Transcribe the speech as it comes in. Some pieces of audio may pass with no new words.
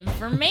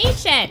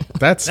information.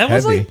 That heavy.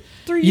 was like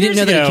 3 years You didn't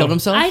know ago. that he killed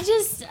himself?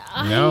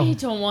 I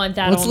don't want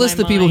that. Let's on list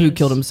my the people who mind.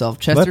 killed himself.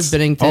 Chester Let's-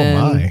 Bennington.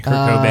 oh my. Kurt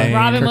Cobain.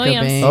 Robin Kurt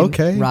Williams. Cobain,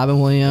 Okay. Robin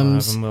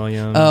Williams. Robin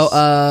Williams.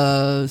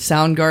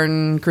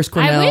 Soundgarden, Chris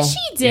Cornell. I wish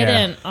he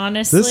didn't.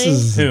 Honestly, This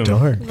is Whom?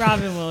 dark.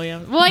 Robin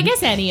Williams. Well, I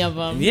guess any of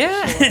them.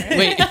 Yeah.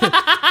 Wait.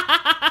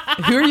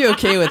 Who are you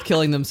okay with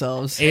killing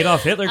themselves?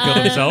 Adolf Hitler killed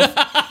himself.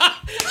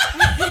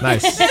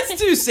 Nice. That's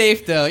too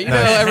safe, though. You know,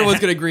 everyone's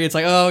going to agree. It's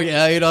like, oh,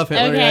 yeah, Adolf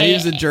Hitler. Yeah, Okay. he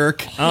was a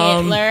jerk.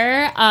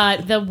 Hitler,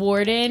 the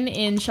warden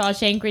in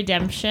Shawshank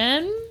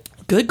Redemption.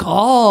 Good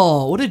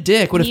call. What a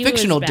dick. What a He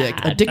fictional was dick.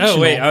 A bad. dictional. Oh,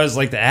 wait. I was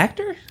like the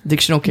actor?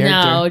 Dictional character.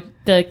 No,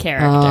 the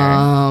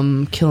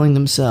character. Killing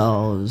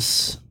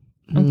themselves.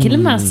 I'm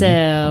killing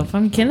myself.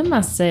 I'm killing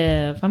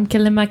myself. I'm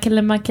killing myself.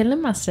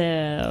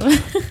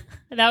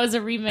 That was a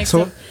remix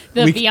So of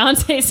the we-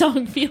 Beyonce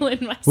song "Feeling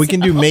Myself." We can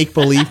do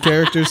make-believe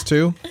characters,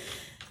 too.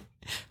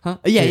 Huh?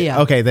 Yeah.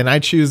 Okay, then I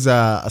choose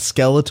a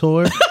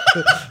Skeletor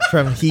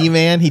from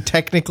He-Man. He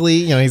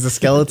technically, he's a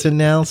skeleton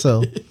now,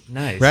 so...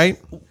 Nice.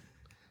 Right?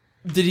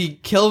 Did he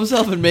kill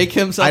himself and make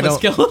himself I a don't-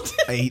 skeleton?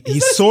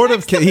 He sort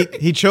of...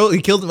 He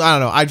killed him. I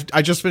don't know.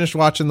 I just finished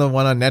watching the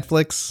one on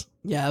Netflix.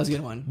 Yeah, that was a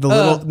good one. The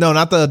little... No,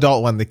 not the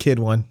adult one. The kid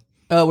one.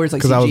 Oh, where it's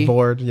like Because CG? I was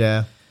bored.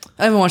 Yeah.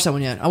 I haven't watched that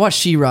one yet. I watched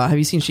She-Ra. Have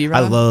you seen She-Ra? I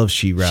love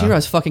She-Ra.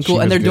 She-Ra's fucking cool.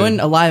 She And was they're doing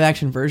good. a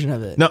live-action version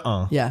of it.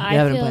 Nuh-uh. Yeah, they I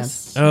have it in feel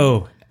plans.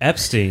 Oh,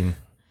 Epstein.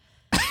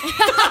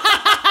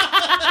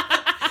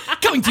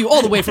 Coming to you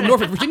all the way from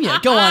Norfolk, Virginia,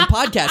 Go On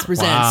Podcast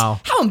presents Wow.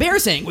 How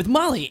Embarrassing with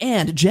Molly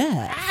and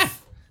Jeff.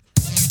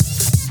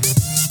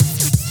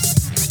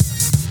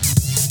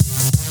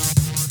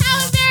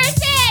 How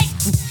embarrassing!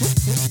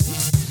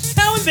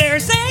 How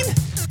embarrassing!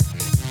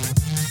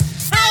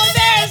 How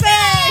embarrassing!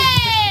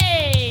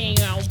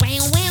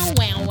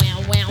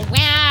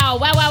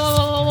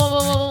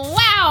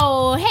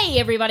 Wow. Hey,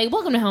 everybody.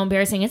 Welcome to How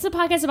Embarrassing. It's a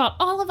podcast about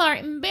all of our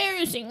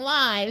embarrassing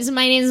lives.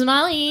 My name is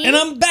Molly. And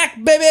I'm back,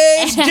 baby!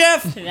 It's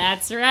Jeff!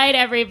 That's right,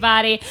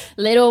 everybody.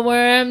 Little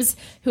worms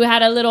who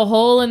had a little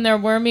hole in their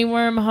wormy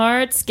worm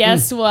hearts.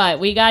 Guess what?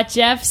 We got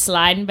Jeff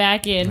sliding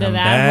back into I'm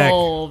that back.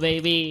 hole,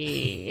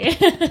 baby.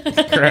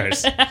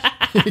 Gross.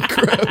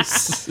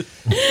 Gross.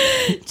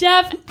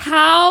 Jeff,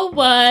 how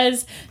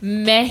was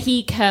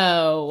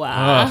Mexico?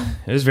 Oh,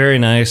 it was very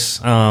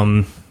nice.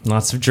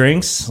 Lots of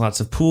drinks, lots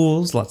of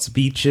pools, lots of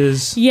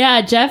beaches.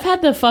 Yeah, Jeff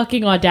had the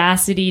fucking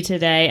audacity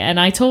today, and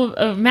I told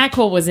Matt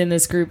Cole was in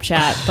this group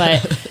chat,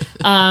 but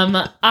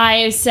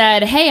I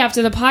said, "Hey,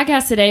 after the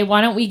podcast today, why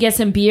don't we get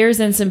some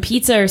beers and some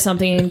pizza or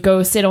something and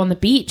go sit on the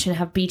beach and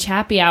have beach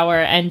happy hour?"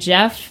 And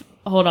Jeff,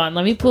 hold on,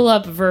 let me pull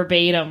up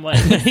verbatim what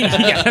he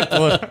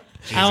said.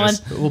 I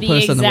want We'll the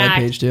post it on the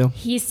exact- webpage, too.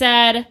 He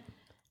said,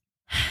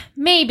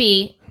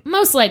 "Maybe,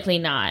 most likely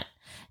not."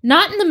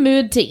 Not in the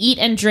mood to eat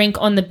and drink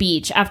on the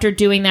beach after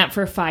doing that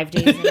for 5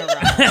 days in a row.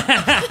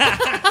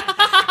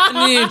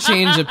 I need to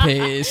change the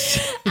pace.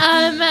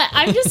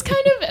 I'm just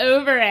kind of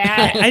over it.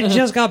 I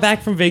just got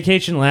back from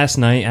vacation last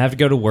night. I have to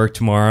go to work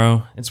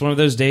tomorrow. It's one of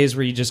those days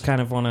where you just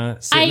kind of want to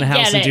sit in the I house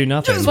get and it. do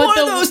nothing. It's But one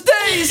the- of those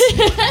days.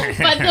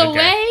 But the Okay.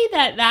 way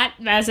that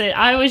message,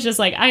 I was just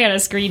like, I gotta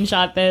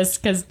screenshot this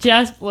because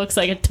Jeff looks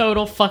like a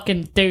total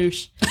fucking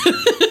douche.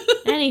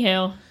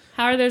 Anywho,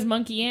 how are those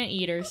monkey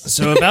anteaters?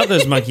 So about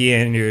those monkey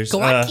anteaters,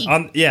 Kawati.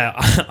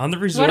 on the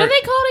resort. What are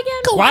they called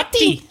again?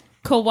 Kawati.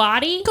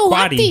 Kawati?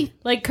 Kawati.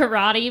 Like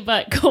karate,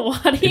 but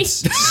Kawati?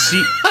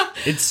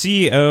 It's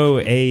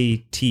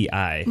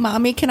Coati.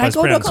 Mommy, can I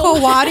go to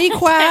Kawati I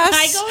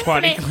class? go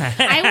Kawati to- class.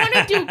 I want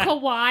to do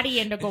Kawati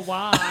into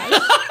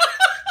Gawad.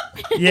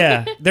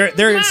 Yeah, there's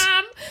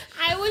Mom,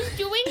 I was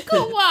doing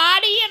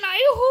Kawati and I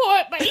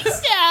hurt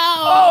myself.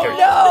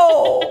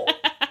 Oh,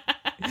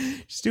 no.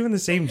 just doing the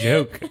same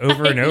joke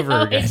over and over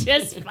Oh, again. it's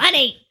just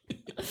funny.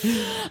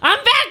 I'm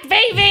back,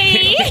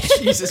 baby.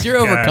 Jesus, you're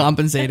God.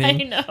 overcompensating. I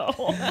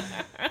know.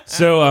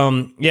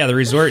 So, the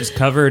resort is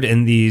covered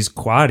in these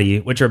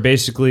Coati, which are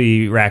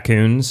basically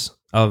raccoons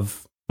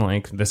of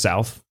like the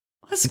South.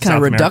 That's in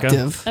kind of South America.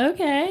 reductive.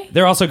 Okay.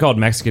 They're also called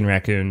Mexican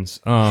raccoons.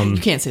 You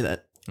can't say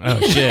that. Oh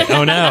shit!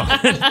 Oh no!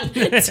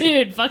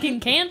 Dude, fucking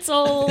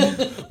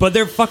canceled. But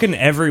they're fucking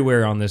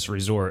everywhere on this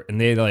resort, and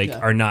they Yeah.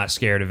 are not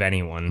scared of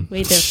anyone.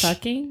 Wait, they're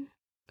fucking?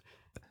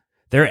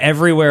 They're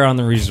everywhere on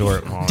the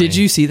resort. Molly. Did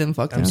you see them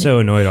fuck? I'm Tony? so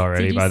annoyed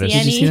already Did you by this. see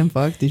Did you see any? them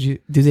fuck? Do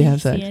they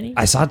have sex? See any?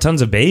 I saw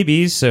tons of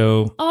babies,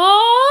 so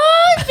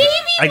Oh, baby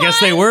I guess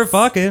they were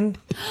fucking.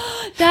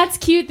 That's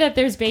cute that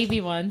there's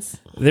baby ones.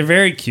 They're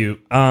very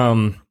cute.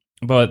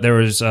 But there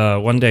was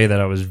one day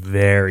that I was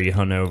very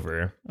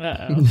hungover,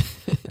 Uh-oh.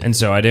 and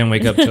so I didn't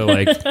wake up till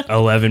like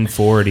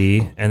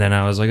 11:40, and then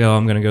I was like, "Oh,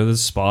 I'm gonna go to the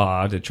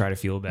spa to try to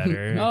feel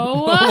better."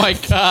 Oh, Oh my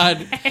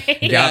god!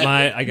 I got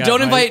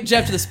Don't my- invite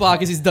Jeff to the spa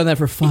because he's done that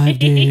for 5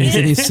 days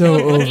and he's so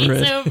over He's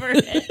it. over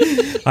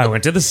it. I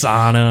went to the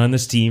sauna and the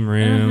steam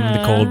room,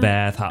 the cold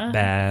bath,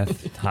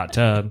 hot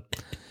tub,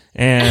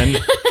 and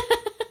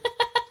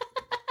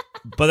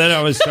But then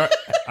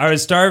I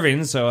was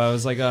starving, so I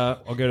was like,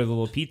 I'll go to the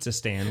little pizza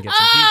stand and get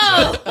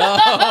some pizza.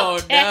 Oh,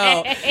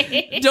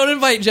 no. Don't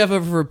invite Jeff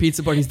over for a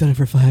pizza party. He's done it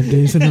for 5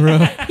 days in a row.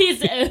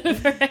 He's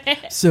over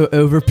it. So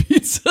over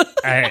pizza.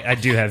 I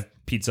do have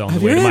pizza on the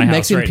Have way you to ever my had house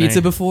Mexican right pizza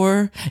now.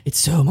 before? It's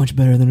so much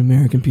better than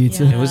American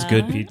pizza. Yeah. It was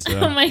good pizza.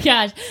 Oh my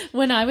gosh.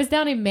 When I was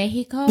down in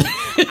Mexico,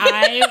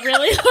 I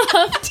really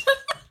loved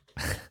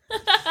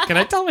Can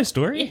I tell my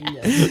story?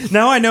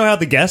 Now I know how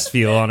the guests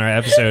feel on our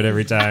episode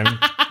every time.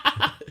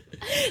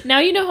 Now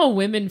you know how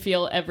women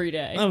feel every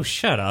day. Oh,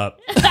 shut up.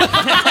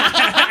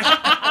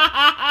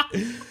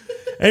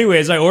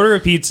 Anyways, I order a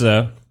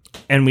pizza,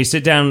 and we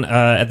sit down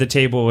at the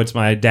table. It's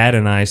my dad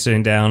and I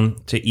sitting down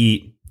to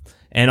eat,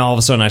 and all of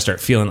a sudden I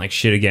start feeling like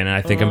shit again, and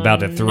I think I'm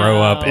about to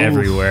throw up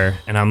everywhere.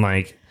 And I'm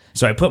like,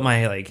 so I put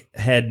my like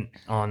head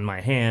on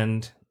my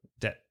hand,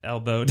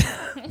 elbow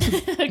down.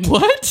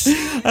 What?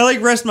 I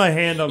like rest my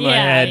hand on my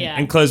head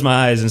and close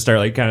my eyes and start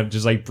like kind of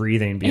just like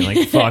breathing, being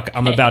like, fuck,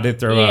 I'm about to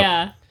throw up.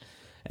 Yeah.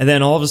 And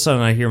then all of a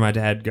sudden I hear my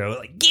dad go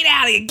like, get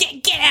out of here,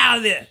 get out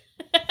of there.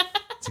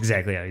 That's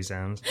exactly how he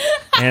sounds.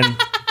 And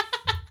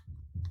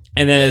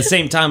then at the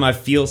same time I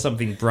feel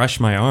something brush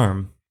my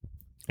arm.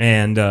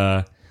 And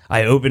I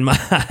open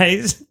my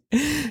eyes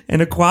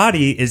and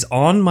Aquati is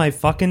on my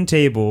fucking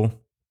table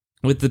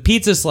with the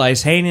pizza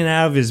slice hanging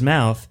out of his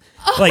mouth.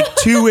 Like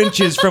 2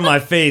 inches from my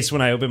face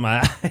when I open my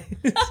eyes.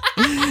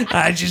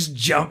 I just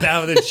jump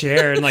out of the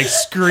chair and like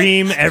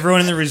scream.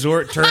 Everyone in the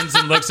resort turns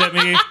and looks at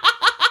me.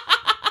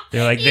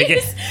 They're like, they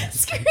get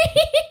Scream.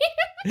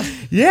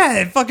 yeah,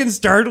 it fucking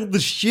startled the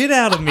shit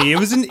out of me. It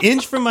was an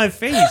inch from my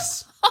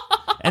face.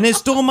 And it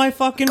stole my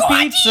fucking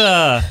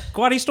pizza.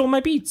 Quaddy stole my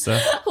pizza.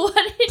 What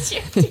did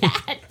your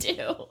dad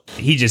do?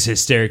 He just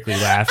hysterically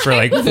laughed for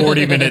like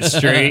 40 minutes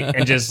straight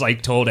and just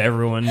like told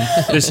everyone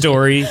the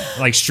story.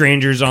 Like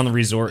strangers on the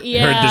resort heard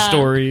the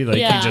story. Like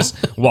he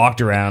just walked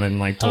around and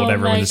like told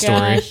everyone the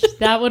story.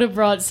 That would have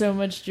brought so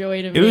much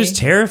joy to me. It was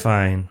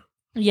terrifying.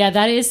 Yeah,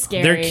 that is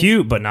scary. They're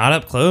cute, but not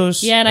up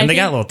close. Yeah, and they I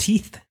got think- little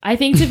teeth. I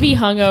think to be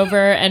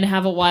hungover and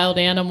have a wild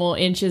animal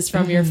inches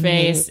from your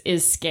face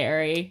is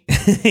scary.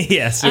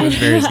 Yes, it was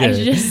very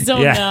scary. I just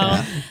don't Yeah.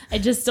 know. I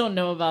just don't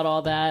know about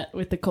all that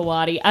with the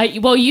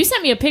Kawadi. Well, you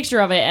sent me a picture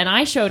of it, and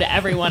I showed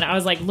everyone. I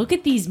was like, look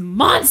at these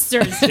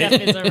monsters Jeff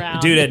is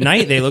around. Dude, at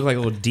night they look like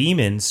little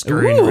demons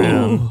scurrying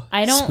around.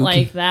 I don't Spooky.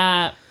 like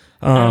that.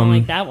 I don't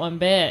like that one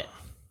bit.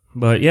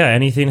 But yeah,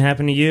 anything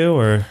happened to you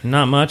or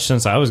not much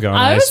since I was gone?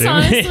 I was assume.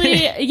 honestly,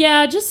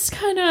 just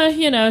kind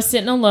of,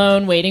 sitting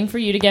alone, waiting for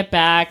you to get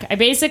back. I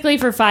basically,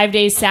 for 5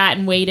 days, sat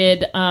and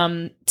waited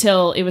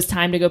till it was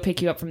time to go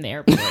pick you up from the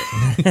airport.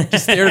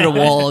 Just stare at a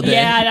wall all day.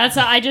 Yeah, that's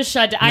how I just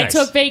shut down. I Nice.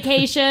 took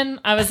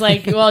vacation. I was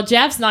like, well,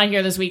 Jeff's not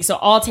here this week, so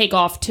I'll take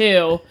off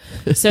too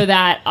so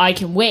that I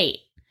can wait.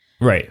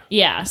 Right.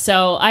 Yeah,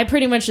 so I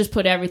pretty much just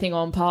put everything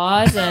on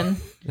pause, and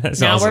That's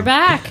now awesome. we're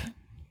back.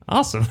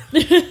 Awesome.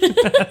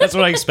 That's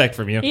what I expect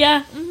from you.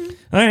 Yeah.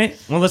 All right.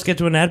 Well, let's get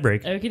to an ad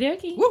break. Okie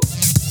dokie. Woo.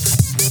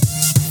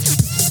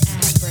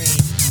 Ad break.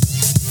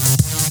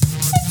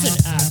 It's an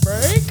ad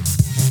break.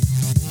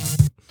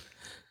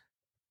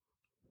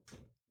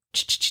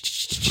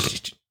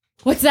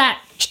 What's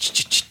that?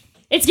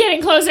 It's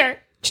getting closer.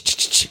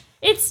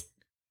 It's.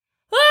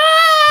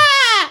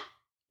 Ah!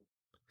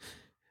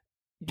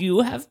 Do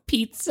you have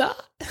pizza?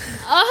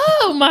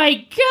 Oh my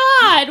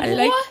god!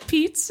 What?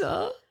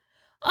 pizza.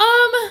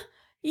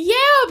 Yeah,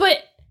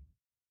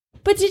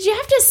 but did you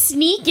have to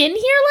sneak in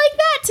here like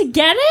that to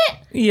get it?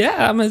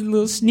 Yeah, I'm a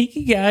little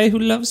sneaky guy who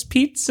loves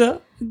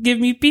pizza. Give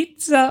me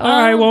pizza or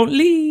I won't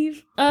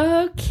leave.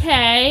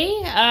 Okay,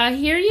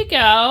 here you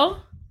go.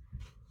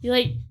 You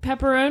like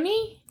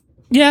pepperoni?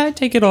 Yeah, I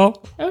take it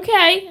all.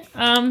 Okay,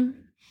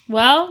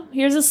 well,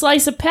 here's a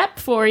slice of pep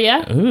for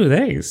you. Ooh,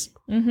 thanks.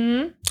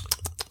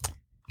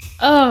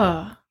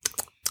 Oh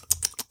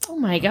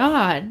my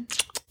god.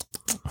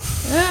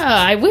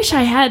 I wish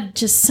I had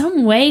just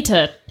some way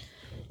to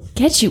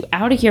get you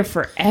out of here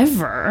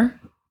forever.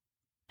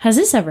 Has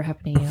this ever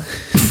happened to you?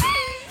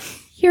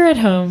 You're at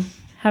home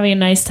having a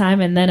nice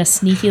time, and then a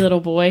sneaky little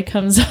boy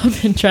comes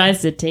up and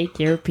tries to take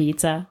your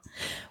pizza.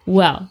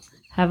 Well,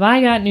 have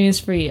I got news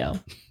for you?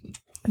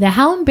 The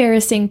How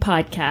Embarrassing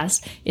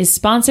podcast is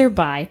sponsored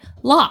by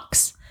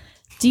Locks.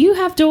 Do you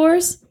have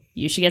doors?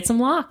 You should get some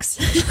locks.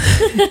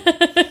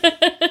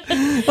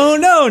 Oh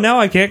no, now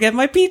I can't get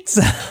my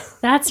pizza.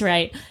 That's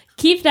right.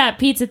 Keep that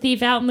pizza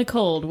thief out in the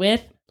cold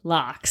with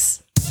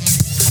Locks.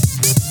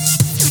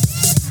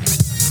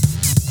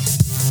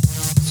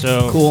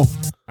 So Cool.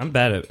 I'm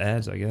bad at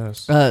ads, I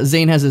guess.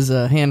 Zane has his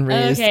hand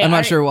raised. Okay, I'm not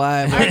our- sure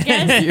why. our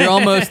guest- You're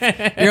almost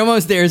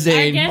there, I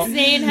Zane. guess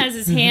Zane has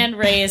his hand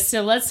raised,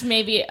 so let's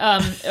maybe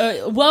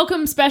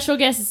welcome special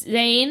guest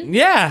Zane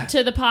Yeah.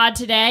 to the pod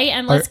today,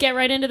 and let's get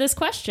right into this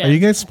question. Are you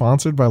guys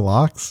sponsored by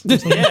Locks?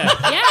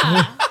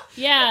 Yeah.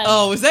 Yeah.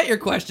 Oh, was that your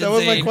question, That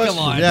was Zane? my question.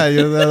 Come on. Yeah,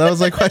 that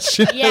was my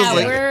question. I Yeah,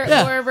 was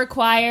like, we're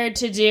required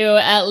to do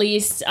at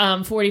least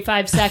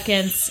 45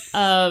 seconds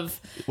of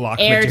Lock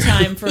material.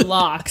 airtime for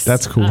locks.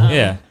 That's cool.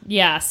 Yeah.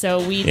 Yeah,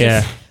 so we just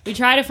Yeah. we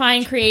try to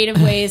find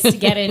creative ways to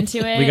get into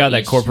it. We got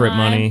that each corporate time.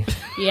 money.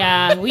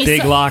 Yeah,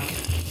 Big lock.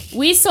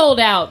 we sold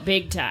out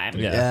big time.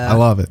 Yeah. I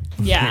love it.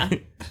 Yeah.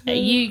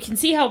 You can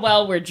see how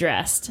well we're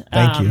dressed.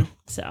 Thank you.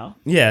 So,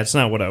 Yeah, it's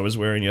not what I was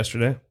wearing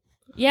yesterday.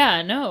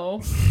 yeah,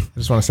 no. I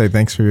just want to say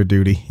thanks for your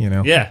duty.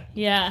 Yeah.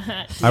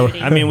 Yeah. I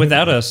I mean,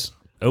 without us,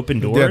 open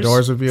doors. Yeah,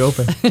 doors would be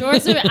open.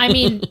 I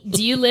mean,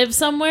 do you live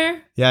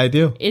somewhere? Yeah, I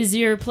do. Is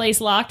your place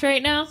locked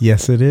right now?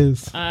 Yes, it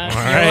is. You're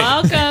right.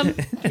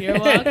 welcome. You're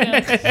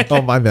welcome.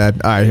 Oh, my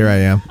bad. All right, here I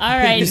am. All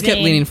right, You just kept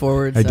Zane. leaning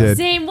forward. I so. did.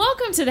 Zane,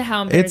 welcome to the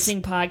How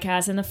Embarrassing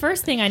podcast. And the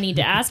first thing I need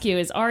to ask you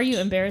is, are you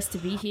embarrassed to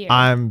be here?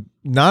 I'm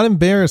not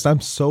embarrassed. I'm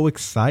so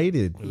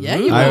excited. Yeah,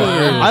 you I,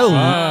 were.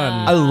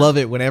 I love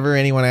it. Whenever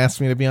anyone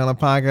asks me to be on a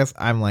podcast,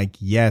 I'm like,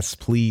 yes,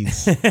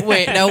 please.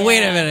 Wait a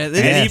minute.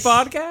 This Any is-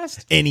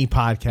 podcast? Any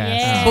podcast.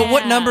 Yeah. But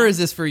what number is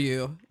this for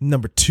you?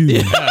 Number 2.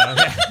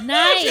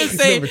 Nice.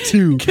 Number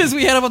 2. Because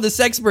we had him on the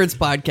Sexperts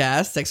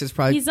podcast. Sexperts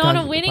podcast. He's on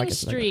a winning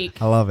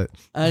streak. I love it.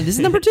 This is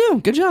number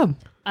 2. Good job.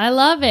 I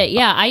love it.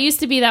 Yeah, I used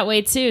to be that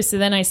way too. So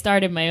then I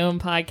started my own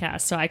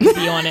podcast so I could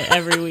be on it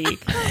every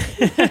week.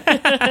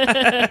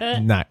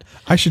 Not.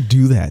 I should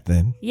do that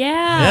then.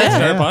 Yeah. That's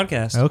Yeah. our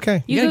podcast.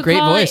 Okay. You got a great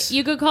call voice.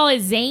 You could call it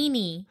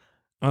zany.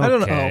 I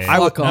don't know. Okay. I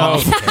would, Fuck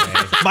off.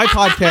 Okay.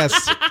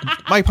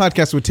 my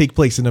podcast would take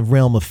place in a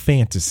realm of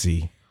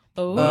fantasy.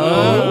 Oh.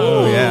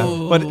 Oh yeah.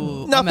 But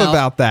enough I'm out.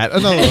 about that.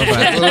 Enough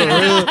about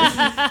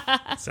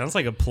that. Sounds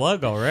like a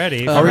plug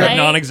already Are for we- a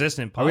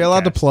non-existent podcast. Are we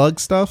allowed to plug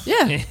stuff?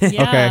 Yeah.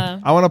 Yeah. Okay.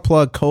 I want to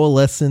plug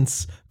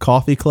Coalescence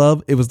Coffee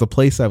Club. It was the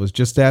place I was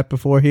just at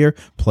before here,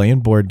 playing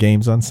board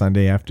games on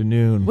Sunday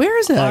afternoon. Where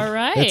is that? All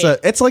right.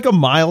 It's like a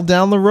mile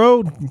down the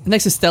road.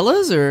 Next to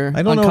Stella's or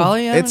I don't on know.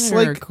 Collie It's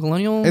Island or like-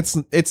 Colonial?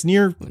 It's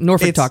near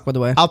Norfolk it's- Talk, by the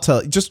way. I'll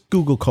tell you. Just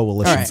Google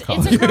Coalescence All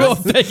Coffee. It's across,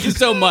 Thank you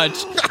so much.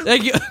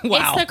 Thank you.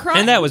 Wow. it's,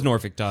 And that was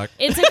Norfolk Talk.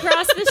 it's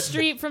across the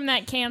street from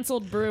that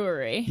canceled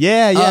brewery.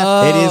 Yeah.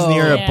 It is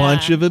near a Yeah.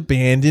 bunch of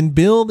abandoned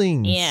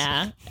buildings.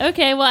 Yeah.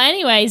 Okay. Well,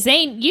 anyway,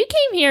 Zane, you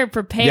came here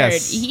prepared.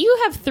 Yes. You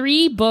have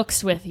 3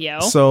 books with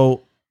you.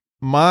 So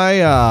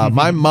my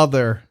my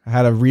mother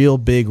had a real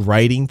big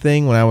writing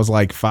thing when I was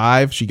like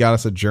 5. She got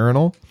us a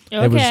journal.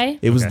 Okay.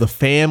 It was Okay. the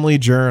family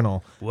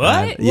journal.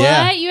 What?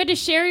 Yeah. What? You had to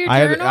share your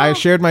I journal?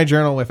 shared my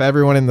journal with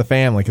everyone in the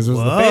family because it was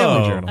the Whoa.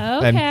 family journal.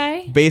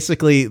 Okay. And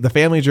basically, the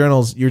family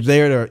journals, you're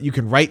there to, you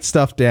can write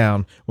stuff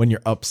down when you're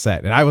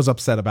upset. And I was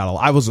upset about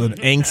I was an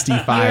angsty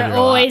 5-year-old. You're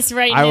always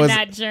writing I in was-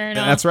 that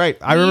journal. That's right.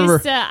 I We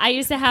remember. I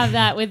used to have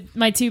that with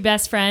my 2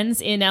 best friends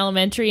in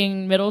elementary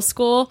and middle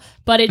school,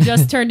 but it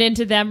just turned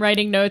into them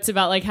writing notes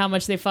about like how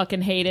much they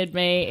fucking hated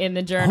me in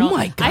the journal. Oh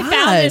my I found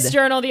God. this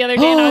journal the other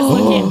day and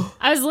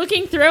I was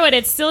looking through it.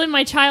 It's still in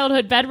my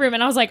childhood bedroom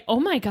and I was like, oh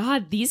my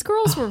God, these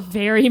girls were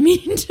very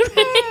mean to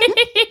me.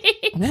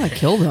 I want to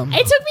kill them. It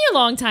took me a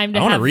long time to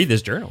I want to have read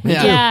this journal.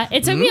 Yeah,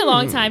 it took me a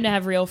long time to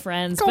have real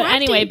friends. But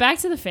anyway, back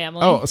to the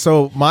family. Oh,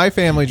 so my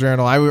family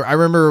journal, I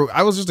remember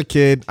I was just a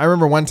kid. I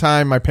remember one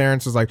time my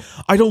parents was like,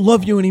 I don't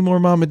love you anymore,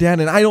 Mom and Dad,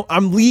 and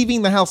I'm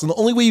leaving the house. And the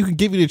only way you can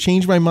get me to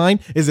change my mind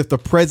is if the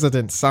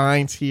president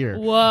signs here.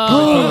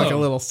 Whoa. Like a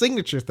little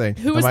signature thing.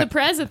 Who was the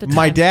pres at the time?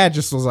 My dad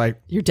just was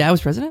like, Your dad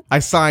was president? I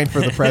signed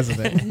for the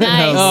president.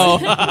 Nice.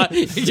 Oh,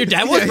 your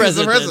dad was Yeah, he's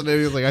the president. president.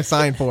 He was like, I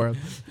signed for him.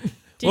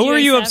 Did What were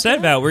you accept upset it?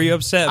 about? Were you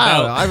upset I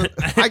about?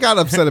 don't know. I got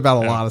upset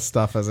about a lot of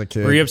stuff as a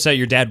kid. Were you upset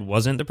your dad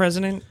wasn't the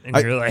president? And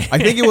you're like, I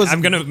think it was- I'm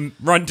gonna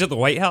run to the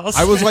White House.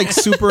 I was like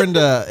super into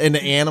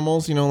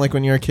animals, you know, like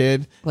when you're a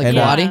kid. Like and,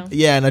 Waddy?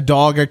 Yeah, and a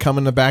dog had come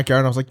in the backyard,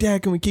 and I was like,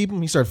 Dad, can we keep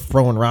him? He started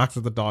throwing rocks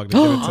at the dog to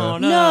get it to. Oh,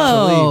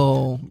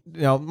 No.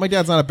 You know, my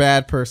dad's not a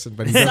bad person,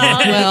 but he doesn't,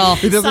 Solid. Well,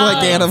 he doesn't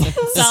like animals.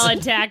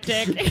 Solid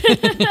tactic.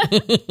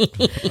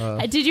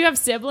 Did you have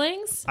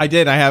siblings? I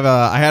did. I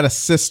had a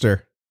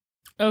sister.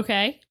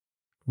 Okay.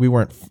 We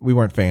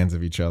weren't fans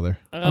of each other.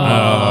 Oh.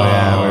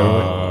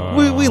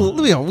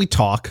 Yeah, we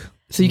talk.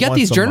 so you got once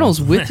these a journals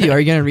month. with you. Are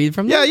you going to read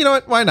from them? Yeah, you know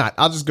what? Why not?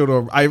 I'll just go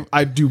to.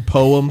 I do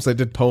poems. I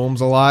did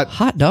poems a lot.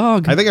 Hot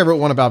dog. I think I wrote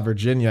one about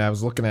Virginia. I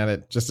was looking at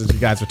it just as you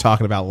guys were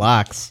talking about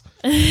locks.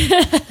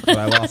 But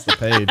I lost the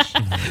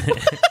page.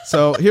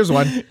 So here's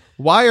one.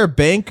 Why are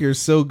bankers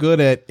so good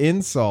at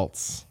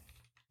insults?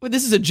 Wait,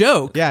 this is a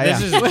joke. Yeah,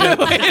 This yeah. is a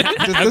joke.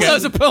 This That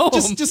was a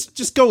poem.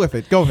 just go with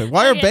it. Go with it.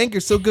 Why are Okay.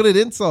 bankers so good at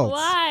insults?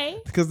 Why?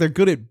 Because they're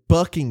good at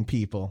bucking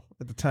people.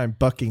 At the time,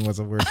 bucking was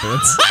a word for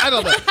insult. I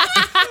don't know.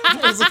 I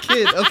was a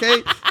kid,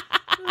 okay?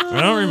 I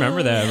don't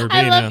remember that ever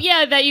I being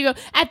love, that you go,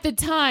 at the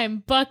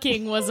time,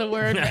 bucking was a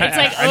word. It's like,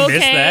 I missed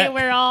okay, that.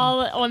 we're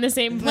all on the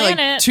same Like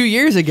planet. 2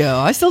 years ago.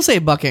 I still say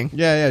bucking.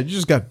 Yeah, you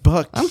just got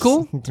bucked. I'm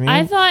cool.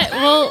 I thought,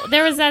 well,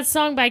 there was that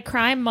song by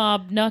Crime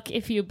Mob, Nuck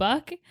If You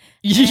Buck.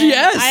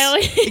 Yes. I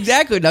always-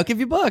 exactly. Duck if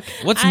you buck.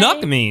 What's I-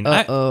 knuck mean?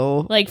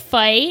 Uh-oh. Like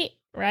fight,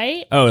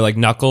 right? Oh, like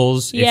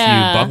knuckles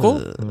Yeah. if you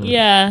buckle?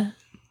 Yeah.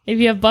 If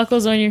you have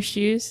buckles on your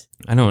shoes.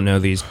 I don't know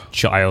these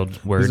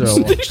child words. These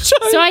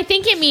are- So I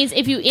think it means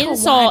if you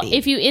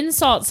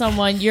insult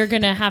someone, you're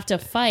gonna have to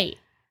fight.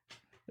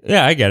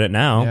 Yeah, I get it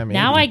now. Yeah, maybe.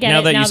 Now I get Now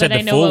it. that you Now said that the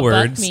I know full what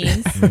words.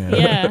 buck means.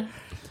 Yeah.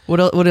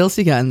 What else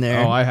you got in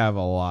there? Oh, I have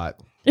a lot.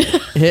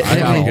 Hit I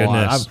got me. a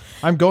lot. goodness.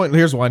 I'm going.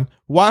 Here's one.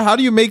 Why? How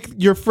do you make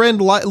your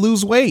friend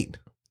lose weight?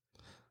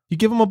 You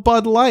give him a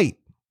Bud Light.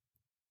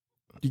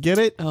 You get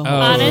it? Oh,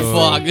 Honestly,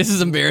 fuck. This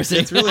is embarrassing.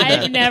 It's really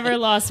I've bad. never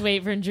lost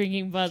weight from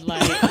drinking Bud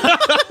Light.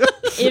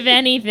 If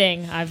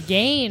anything, I've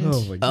gained.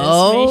 Oh my This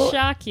God. may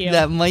shock you.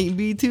 That might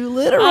be too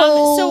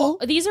literal. So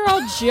these are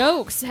all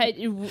jokes.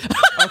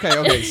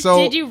 Okay. So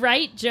Did you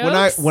write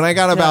jokes? when I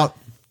got about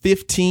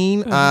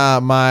 15,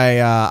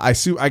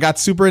 I got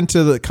super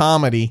into the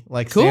comedy,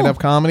 like Cool. stand up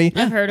comedy.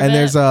 I've heard of and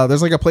it.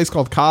 there's like a place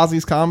called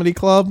Kazi's Comedy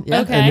Club.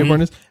 Yeah. Okay. in Newport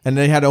News, and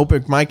they had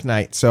open mic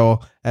night.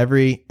 So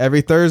every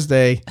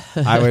Thursday,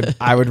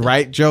 I would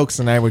write jokes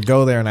and I would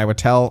go there and I would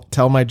tell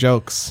my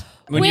jokes.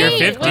 When you're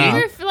 15. when you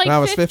were like When I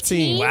was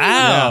 15? 15.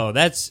 Wow,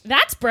 that's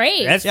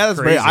Brave. that's Yeah, that's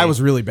crazy. great. I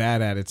was really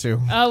bad at it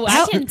too. Oh,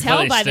 I can tell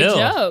Probably by still. the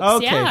jokes.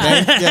 Okay,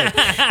 Yeah. thanks. Yeah.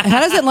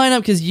 How does that line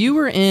up? Because you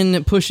were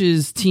in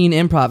Push's teen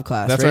improv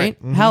class, That's right?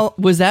 right. Mhm. How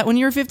was that when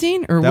you were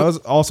 15? Or That what- was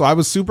also, I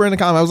was super into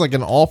comedy. I was like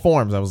in all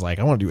forms. I was like,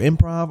 I want to do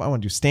improv. I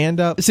want to do stand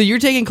up. so you're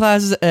taking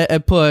classes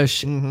at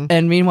Push,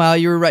 and meanwhile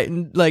you were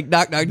writing like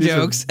knock These are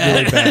jokes,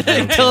 really bad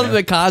jokes, telling them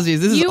at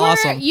Kazi's. This is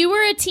awesome. You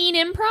were a teen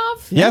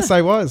improv? Yes,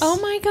 I was. Oh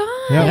my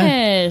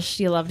gosh.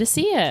 You love to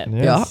see it.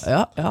 Yes.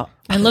 Yeah.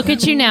 And look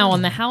at you now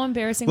on the How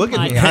Embarrassing Look at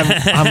me.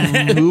 podcast.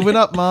 I'm moving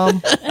up,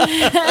 Mom.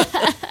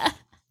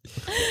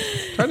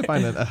 Trying to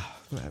find it.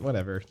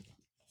 Whatever.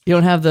 You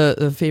don't have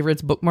the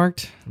favorites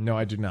bookmarked? No,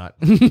 I do not.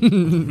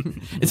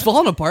 It's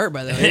falling apart,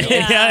 by the way.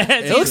 yeah,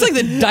 It looks like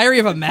the Diary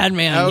of a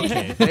Madman.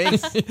 Okay,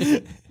 thanks.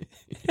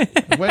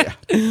 Wait.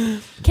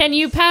 Can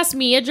you pass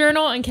me a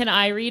journal and can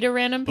I read a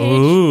random page?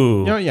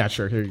 Ooh. Yeah,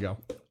 sure. Here you go.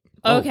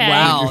 Okay.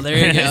 Wow, there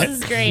you go. This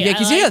is great. Yeah,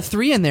 because I you like- got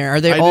 3 in there.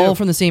 Are they I all do.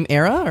 from the same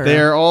era? Or?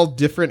 They're all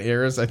different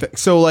eras, I think.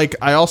 So, like,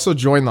 I also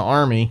joined the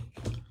Army.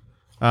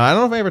 I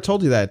don't know if I ever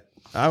told you that.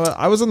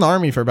 I was in the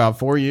Army for about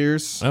 4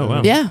 years. Oh,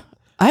 wow. Yeah.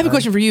 I have a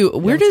question for you.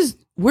 Where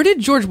did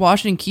George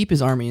Washington keep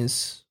his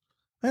armies?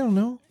 I don't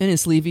know. In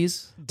his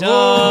sleeveys?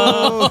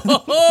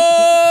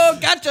 Oh,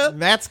 Gotcha.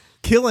 Matt's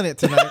killing it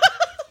tonight.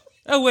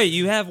 Oh, wait,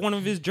 you have one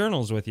of his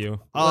journals with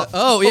you.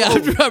 Oh,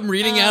 yeah. I'm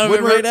reading out of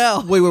it right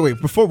now. Wait.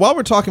 While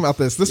we're talking about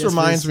this, Yes,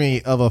 reminds please.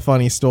 me of a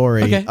funny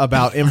story Okay.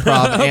 about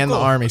improv and the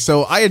Army.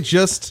 So I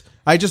just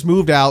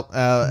moved out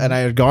and I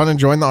had gone and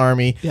joined the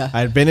Army. Yeah.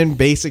 I had been in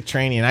basic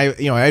training. And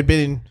I had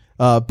been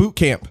in boot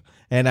camp.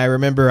 And I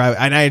remember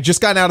I had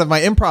just gotten out of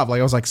my improv. Like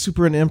I was like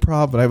super into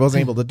improv, but I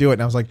wasn't able to do it.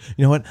 And I was like,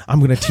 you know what? I'm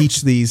going to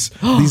teach these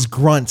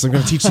grunts. I'm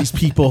going to teach these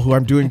people who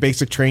I'm doing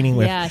basic training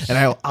with, Yes. and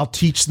I'll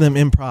teach them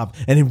improv,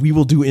 and then we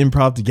will do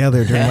improv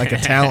together during like a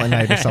talent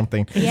night or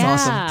something.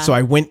 Yeah. So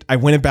I went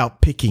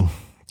about picking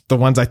the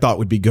ones I thought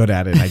would be good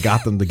at it, and I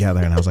got them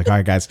together, and I was like, all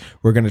right, guys,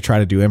 we're going to try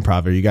to do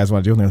improv. Are you guys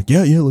want to do it? And they're like,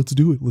 yeah, let's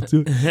do it. And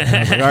I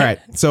was like, all right.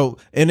 So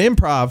in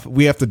improv,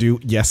 we have to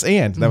do yes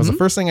and. That was the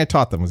first thing I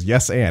taught them was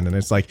yes and. And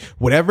it's like,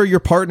 whatever your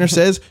partner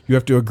says, you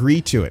have to agree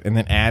to it and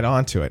then add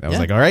on to it. And I was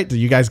like, all right, do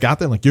you guys got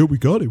that? Like, yeah, we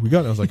got it. I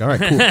was like, all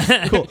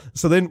right, cool.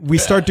 So then we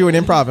start doing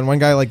improv, and one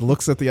guy like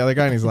looks at the other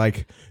guy and he's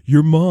like,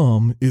 your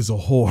mom is a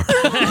whore.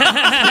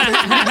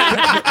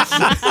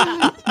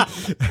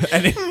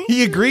 And then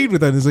he agreed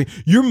with that. He's like,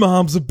 "Your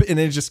mom's a," and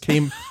it just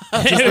came.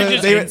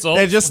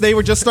 They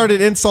were just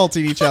started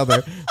insulting each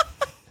other.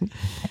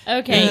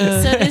 Okay,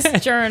 so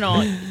this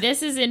journal,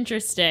 this is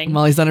interesting.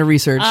 Molly's done her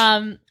research.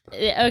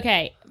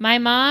 Okay, my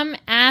mom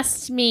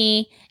asked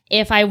me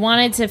if I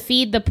wanted to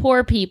feed the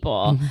poor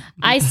people.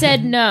 I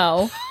said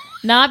no,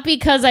 not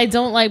because I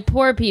don't like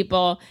poor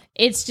people.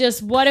 It's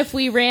just, what if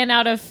we ran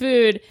out of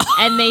food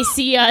and they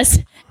see us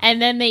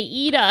and then they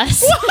eat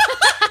us?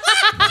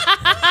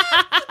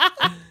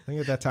 I think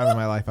at that time in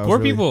my life, I was Poor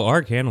really- people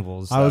are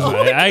cannibals. I was-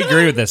 I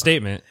agree with that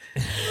statement.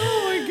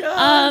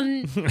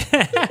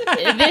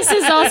 This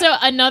is also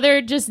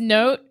another just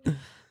note: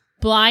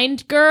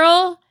 blind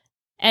girl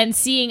and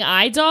seeing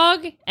eye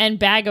dog and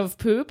bag of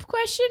poop ?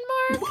 Wait,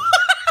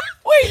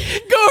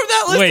 go over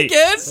that list Wait,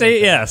 again.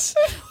 say yes.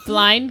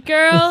 Blind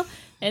girl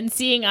and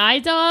seeing eye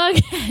dog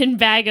and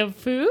bag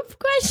of poop ?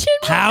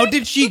 How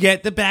did she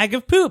get the bag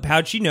of poop?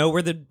 How'd she know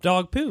where the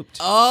dog pooped?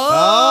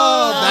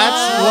 Oh,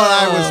 that's what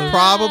I was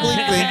probably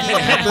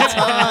thinking at the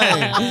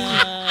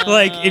time.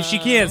 Like, if she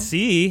can't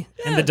see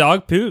and the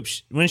dog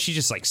poops, wouldn't she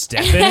just like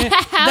step in it?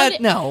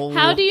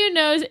 How do you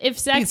know if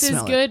sex is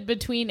smell it. good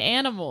between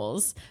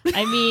animals?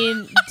 I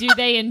mean, do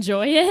they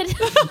enjoy it?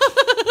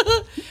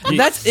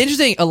 That's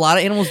interesting. A lot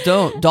of animals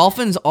don't.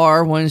 Dolphins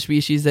are one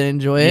species that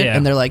enjoy it, Yeah.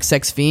 and they're like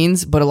sex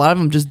fiends, but a lot of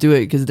them just do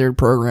it because they're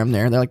programmed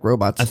there. They're like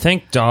robots. I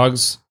think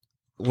dogs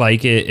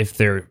like it if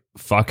they're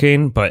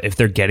fucking, but if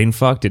they're getting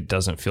fucked, it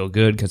doesn't feel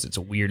good because it's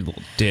a weird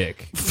little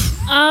dick.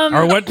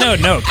 Or what?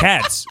 No,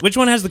 cats. Which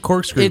one has the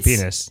corkscrew It's-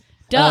 penis?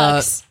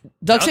 Ducks.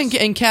 Ducks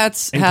and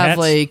cats And have cats?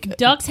 like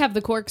Ducks have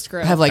the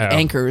corkscrew. have like Oh.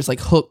 anchors, like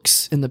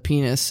hooks in the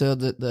penis, so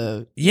that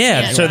the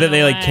Yeah, Can't so that run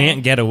they like away.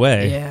 can't get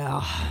away.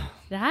 yeah.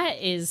 That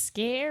is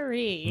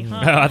scary. Oh,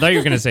 Huh? I thought you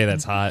were gonna say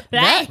that's hot.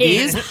 That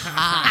is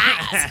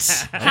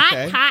hot.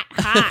 Okay.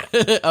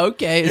 hot.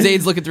 Okay.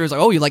 Zane's looking through. He's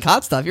like, oh, you like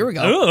hot stuff? Here we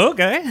go. Oh,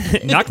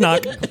 okay. Knock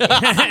knock.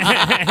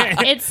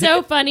 It's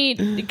so funny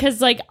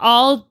because like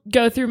I'll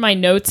go through my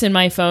notes in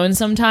my phone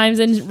sometimes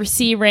and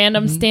see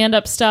random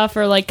stand-up stuff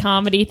or like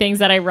comedy things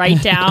that I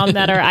write down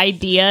that are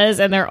ideas,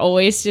 and they're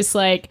always just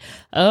like,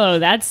 oh,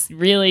 that's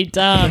really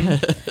dumb.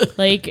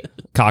 Like,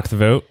 Cock the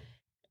vote.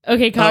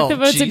 okay, cock Oh, the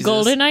vote's a Jesus.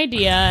 golden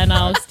idea, and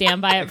I'll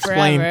stand by it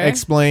forever.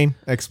 Explain.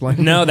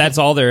 No, that's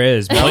all there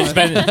is.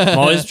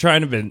 Molly's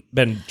trying to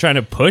been trying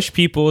to push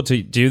people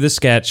to do the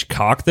sketch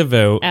cock the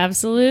vote,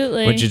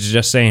 Absolutely. which is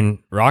just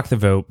saying rock the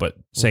vote, but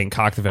saying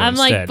cock the vote I'm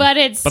instead.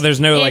 like, but there's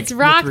no it's like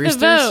rock with the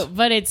roosters? vote,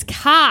 but it's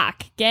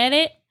cock. Get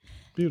it?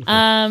 Beautiful.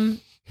 And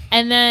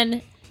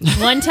then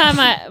one time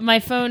my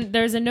phone,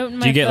 there's a note in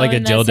my phone. Do you get like a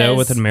that dildo says,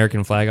 with an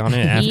American flag on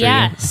it after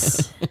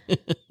Yes.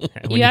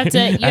 when You have to-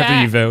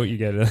 after you vote you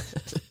get a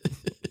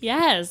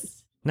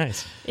Yes.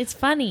 nice. It's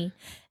funny.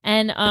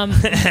 And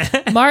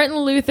Martin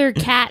Luther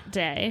Cat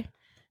Day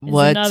is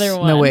What? another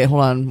one. No, wait,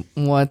 hold on.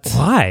 What?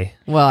 Why?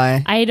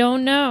 Why? I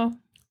don't know.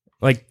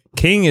 Like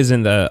king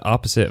isn't the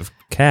opposite of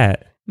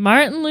cat.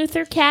 Martin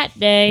Luther Cat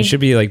Day. It should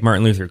be like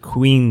Martin Luther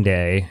Queen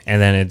Day,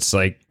 and then it's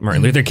like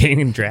Martin Luther King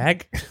in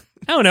drag.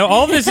 I don't know.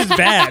 All of this is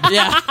bad.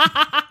 Yeah.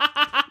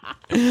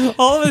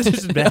 All of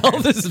this is bad. All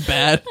this is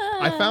bad.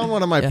 I found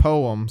one of my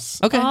poems.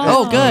 Okay.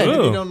 Oh. Oh, good. If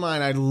Ooh. you don't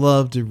mind, I'd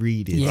love to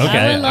read it. Yeah. Okay,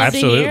 I would love to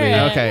absolutely. hear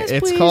it. Okay, Yes,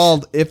 it's please.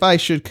 called "If I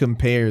Should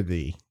Compare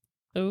Thee."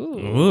 Ooh.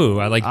 Ooh,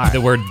 I like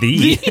the word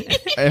 "the."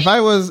 If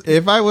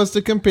I was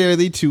to compare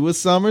thee to a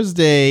summer's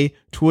day,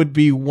 'twould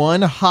be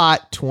one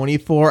hot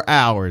 24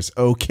 hours.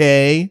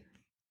 Okay.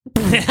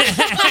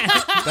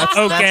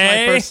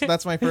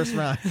 That's my first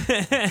rhyme.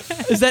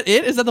 Is that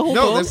it? Is that the whole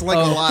No, poem? there's like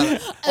a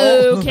lot.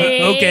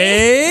 Okay.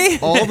 Okay.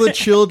 All the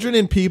children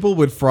and people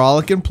would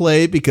frolic and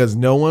play because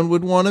no one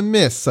would want to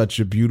miss such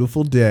a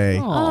beautiful day.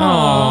 Aw,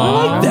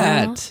 I like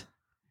that.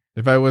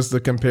 If I was to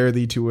compare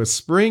thee to a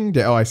spring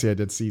day, oh, I see, I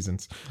did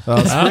seasons. Spring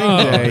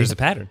Oh, day, there's a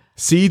pattern.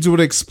 seeds would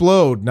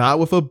explode, not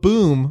with a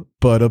boom,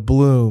 but a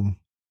bloom.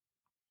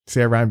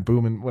 See, I rhymed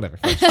boom and whatever.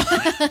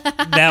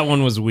 That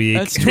one was weak.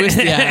 That's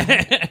twisted.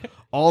 Yeah.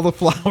 All the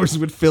flowers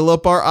would fill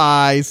up our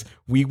eyes.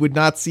 We would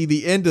not see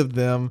the end of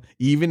them,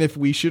 even if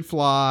we should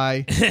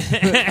fly.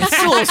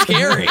 That's a little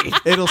scary.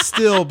 It'll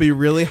still be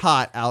really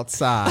hot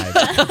outside.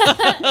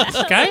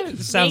 Kind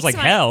of sounds like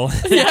Makes my- hell.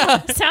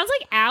 Yeah. Sounds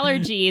like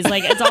allergies.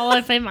 Like it's all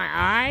up in my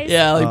eyes.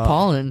 Yeah, like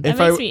pollen. That If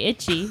makes I- me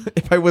itchy.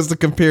 If I was to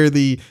compare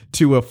thee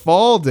to a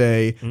fall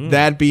day,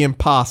 that'd be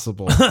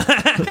impossible.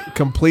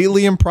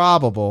 Completely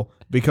improbable,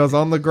 because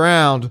on the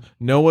ground,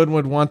 no one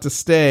would want to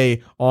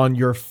stay on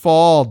your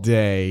fall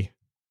day.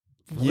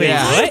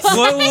 Wait,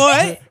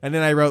 what? And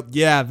then I wrote,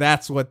 yeah,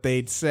 that's what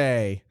they'd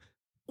say.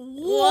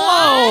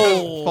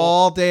 Whoa.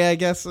 Fall day, I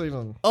guess. I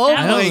don't- Oh, That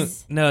I my.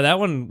 was- don't, no, that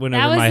one went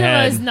That over was my the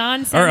head. most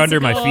nonsensical. Or under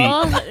my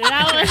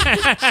feet.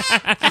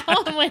 That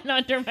one went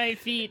under my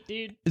feet,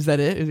 dude. Is that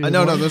it? Is there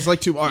No, more? there's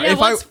like two. Yeah,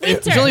 what's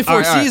winter? There's only four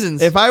All right.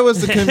 seasons. If I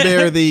was to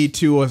compare thee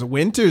to a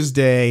winter's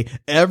day,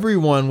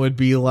 everyone would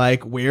be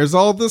like, "Where's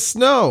all the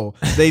snow?"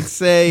 They'd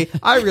say,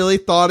 "I really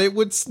thought it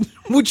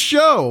would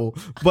show,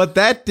 but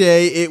that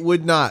day it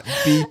would not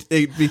be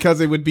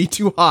because it would be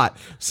too hot.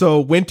 So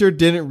winter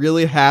didn't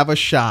really have a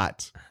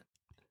shot."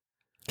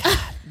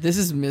 This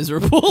is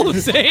miserable,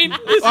 Zane.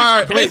 This All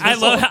right, wait, I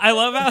love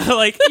how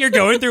like you're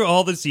going through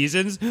all the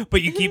seasons,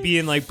 but you keep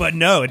being like, but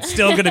no, it's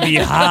still gonna be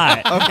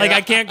hot. Like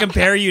I can't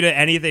compare you to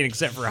anything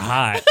except for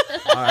hot.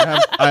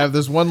 I have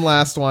this one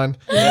last one.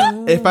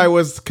 If I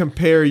was to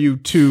compare you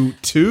to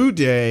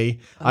today,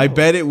 I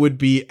bet it would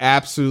be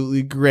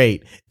absolutely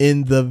great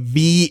in the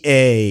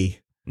VA,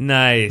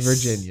 Nice,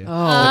 Virginia. Oh,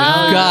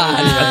 God.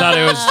 I thought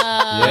it was.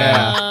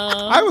 Yeah.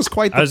 I was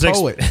quite the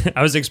poet.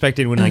 I was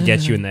expecting when I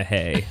get you in the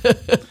hay.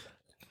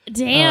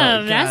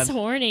 Damn, Oh, that's God.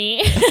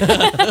 horny.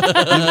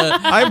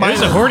 I It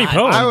was a horny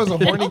poem. I was a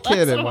horny kid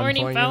That's at a one horny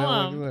point.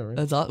 poem. Whatever.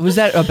 That's all. Was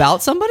that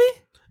about somebody?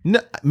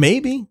 No,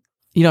 maybe.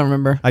 You don't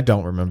remember? I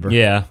don't remember.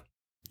 Yeah,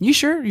 You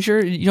sure? You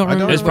sure? You don't I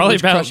don't remember? it's probably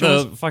which about crush it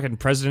was? the fucking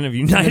president of the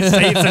United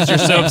States since you're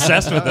so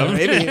obsessed with him.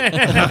 Maybe.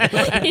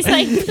 He's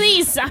like,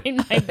 please sign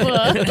my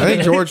book. I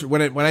think George,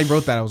 when I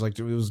wrote that, I was like,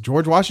 it was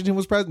George Washington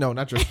was president? No,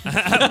 not George.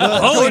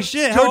 Holy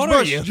shit! How George old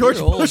Bush. are you? George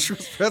You're old. Bush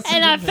was president.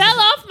 And I fell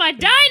off my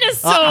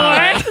dinosaur.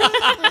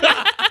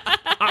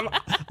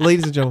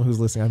 Ladies and gentlemen who's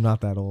listening, I'm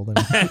not that old.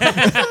 Last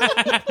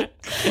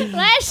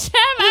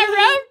time I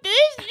wrote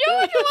this,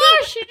 George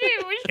Washington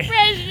was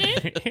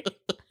president.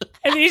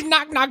 And these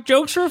knock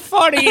jokes were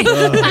funny.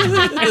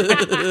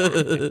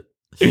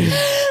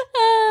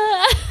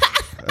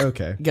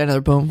 Okay. Got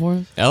another poem for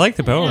us? I like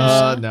the poems.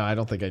 No, I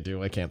don't think I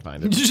do. I can't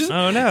find it.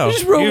 Oh no! You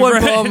just wrote You've one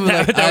read- poem and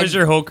That, like, that I was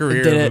your whole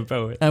career did of it. a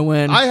poet. I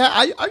win.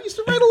 I used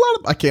to write a lot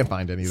of. I can't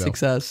find any though.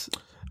 Success.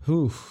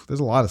 Ooh,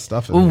 there's a lot of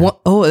stuff in there.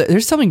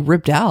 There's something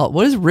ripped out.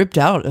 What is ripped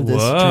out of this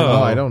Whoa. journal?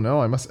 Oh, I don't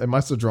know. I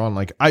must have drawn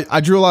like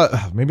I drew a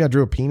lot. Maybe I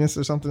drew a penis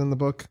or something in the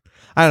book.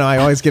 I don't know. I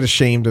always get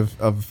ashamed of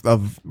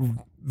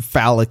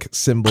phallic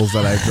symbols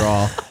that I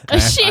draw.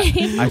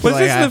 Ashamed. I feel Was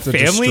like I have this the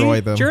to destroy family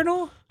them.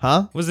 journal?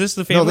 Huh? Was this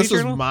the family No, this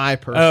journal? was my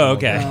personal. Oh,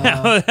 okay.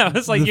 I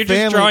was like, The you're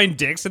family- just drawing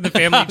dicks in the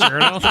family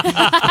journal.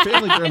 The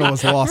family journal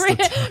was lost.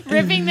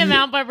 Ripping them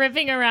out by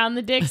ripping around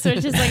the dick, so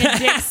it's just like a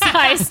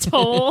dick-sized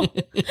hole on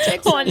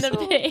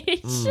the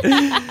page.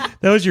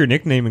 That was your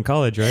nickname in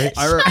college, right?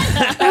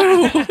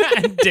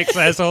 Dick's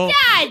asshole.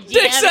 God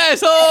Dick damn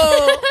it.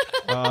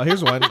 asshole.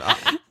 Here's one.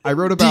 I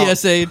wrote about.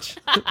 DSH.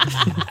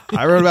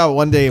 I wrote about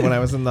one day when I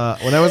was in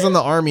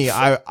the army.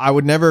 I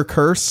would never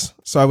curse,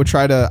 so I would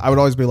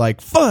always be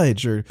like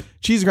fudge or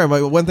cheese and crime.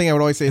 But one thing I would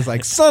always say is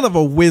like son of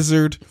a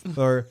wizard,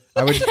 or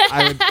I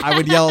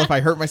would yell if I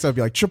hurt myself,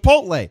 be like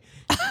Chipotle.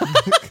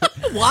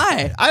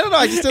 Why? I don't know.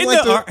 I just didn't In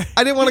like the to.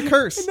 I didn't want to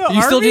curse.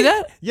 You still do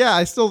that? Yeah,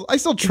 I still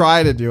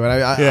try to do it.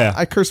 Yeah.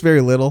 I curse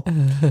very little.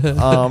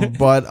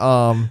 But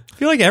I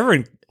feel like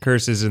everyone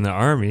curses in the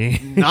army.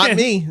 not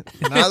me.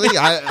 Not me.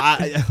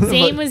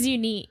 Zane was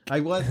unique.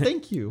 I was.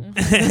 Thank you.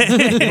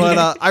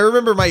 But I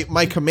remember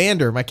my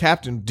commander, my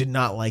captain, did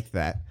not like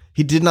that.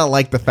 He did not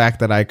like the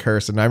fact that I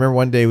cursed. And I remember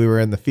one day we were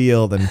in the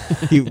field and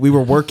we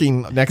were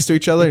working next to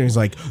each other, and he's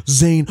like,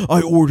 "Zane,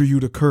 I order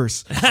you to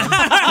curse." He ordered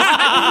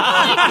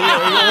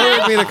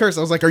me to curse.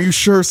 I was like, "Are you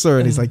sure, sir?"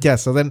 And he's like,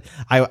 "Yes." So then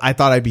I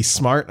thought I'd be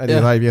smart. I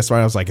thought I'd be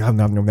smart. I was like, "Nom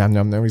nom nom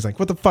nom nom." He's like,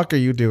 "What the fuck are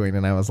you doing?"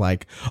 And I was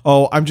like,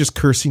 "Oh, I'm just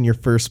cursing your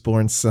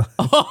firstborn son."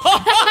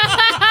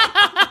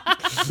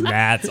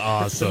 That's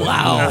awesome.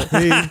 Wow.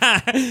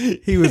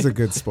 He was a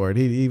good sport.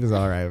 He was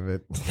all right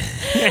with it.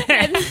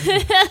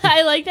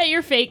 I like that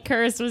your fake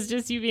curse was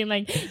just you being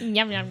like,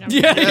 yum, yum, yum. Yum,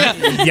 yum,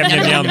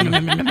 yum.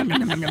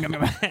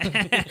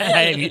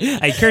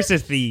 I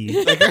curseth thee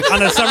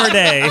on a summer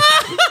day.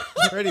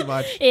 Pretty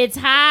much. It's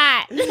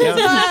hot.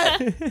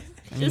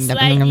 Just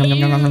like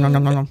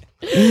you.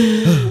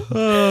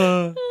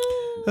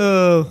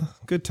 Oh,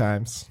 good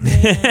times.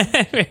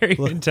 Very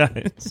good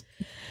times.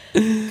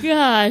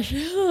 Gosh.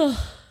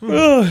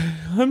 Oh,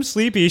 I'm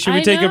sleepy. Should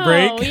we take a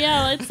break?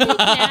 Yeah,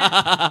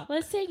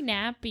 let's take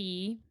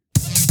nappy.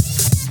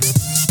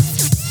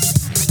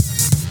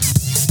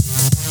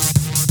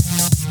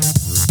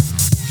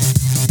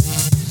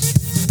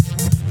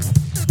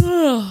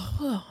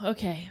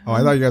 Okay. Oh,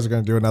 I thought you guys were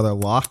going to do another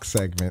lock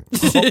segment.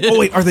 Oh,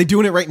 wait, are they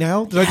doing it right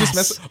now? Did I just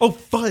mess? Oh,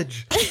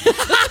 fudge.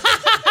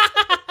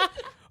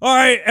 All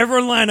right,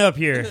 everyone line up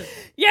here.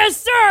 Yes,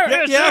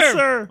 sir. Yes,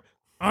 sir.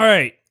 All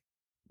right.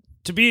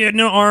 To be in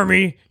the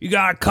army, you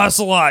gotta cuss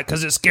a lot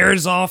because it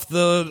scares off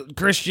the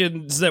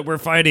Christians that we're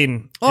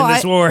fighting in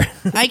this war.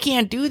 I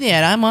can't do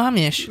that. I'm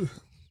Amish.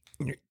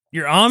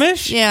 You're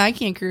Amish? Yeah, I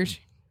can't curse.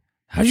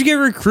 How'd you get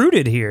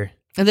recruited here?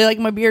 And they like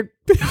my beard.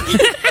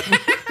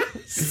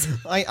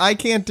 I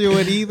can't do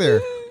it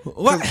either.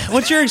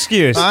 What's your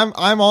excuse?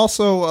 I'm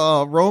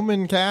also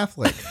Roman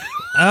Catholic.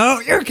 Oh,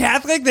 you're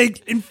Catholic?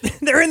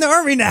 They're in the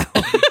army now.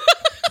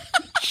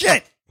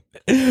 Shit.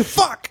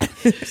 Fuck.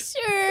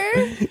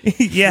 Sir,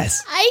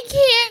 Yes. I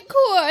can't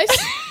course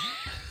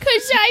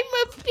because I'm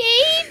a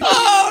baby.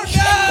 Oh,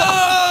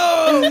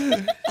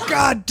 no!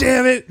 God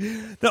damn it.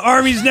 The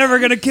army's never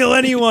going to kill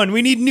anyone.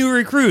 We need new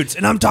recruits.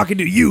 And I'm talking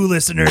to you,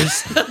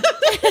 listeners.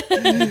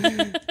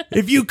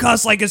 If you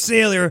cuss like a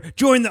sailor,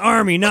 join the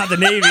army, not the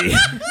Navy.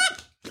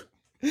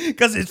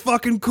 Because it's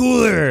fucking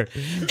cooler.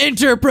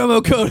 Enter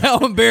promo code How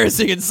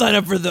Embarrassing and sign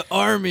up for the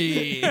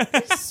army.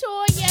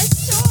 So, yes,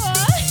 sir.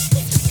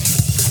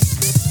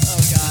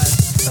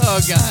 Oh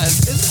god,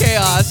 it's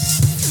chaos.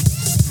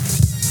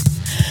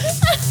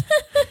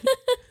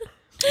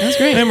 That's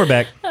great. And we're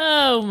back.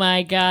 Oh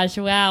my gosh!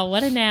 Wow,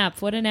 what a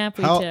nap! What a nap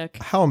we took.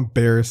 How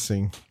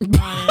embarrassing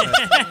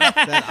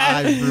that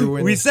I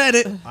ruined. We said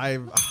it.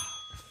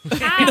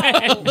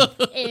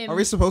 Are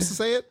we supposed to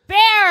say it?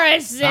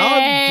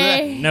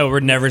 Embarrassing. No,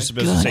 we're never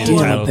supposed to say the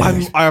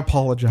title. I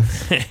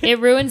apologize. It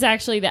ruins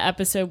actually the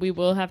episode. We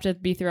will have to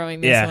be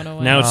throwing this one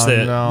away. Now it's the...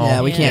 No.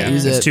 Yeah, we can't Yeah.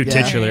 use it. It's too Yeah.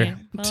 titular. Okay,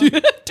 well, too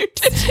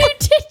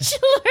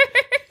titular.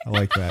 I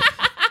like that.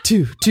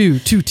 Too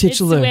It's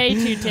titular. way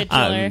too titular.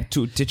 I'm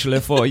too titular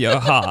for your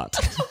heart.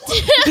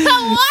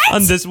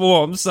 On this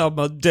warm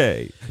summer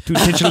day. Too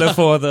titular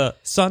for the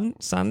sun.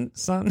 I'm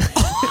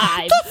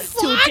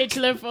too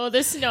titular for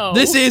the snow.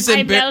 This is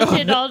I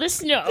melted all the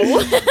snow.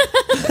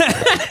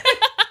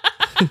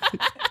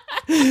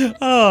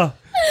 Oh,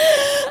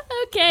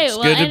 Okay, it's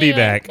good to be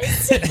back.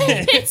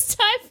 It's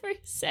time for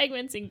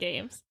segments and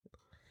games.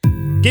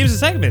 Games and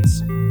segments.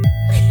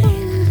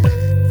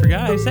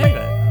 Forgot I say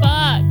that.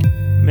 Fuck.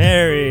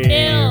 Mary,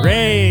 Kill.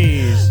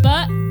 raise.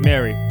 Fuck.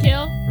 Mary,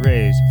 Kill.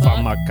 raise. Fuck.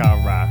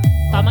 Famakara.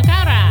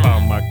 Pamakara.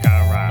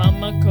 Famakara.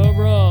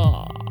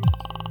 Pamakara.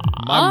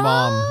 My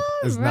mom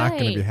is not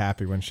going to right. be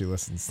happy when she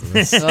listens to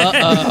this.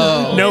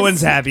 Uh-oh. No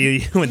one's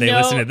happy when they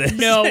listen to this.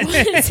 No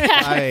one's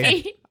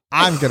happy.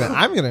 I'm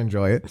gonna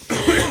enjoy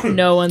it.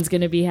 No one's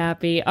gonna be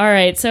happy. All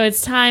right, so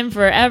it's time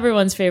for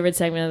everyone's favorite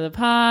segment of the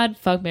pod: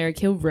 Fuck, Marry,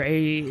 Kill,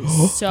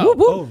 Raise. So,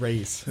 Oh,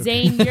 race.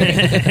 Zane,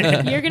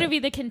 you're gonna be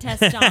the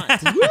contestant.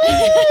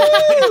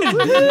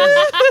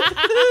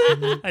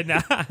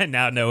 I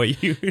now know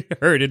what you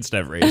heard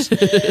instead of race.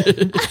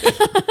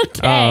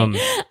 Okay.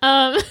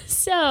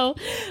 So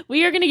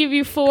we are gonna give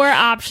you 4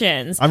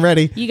 options. I'm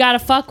ready. You gotta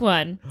fuck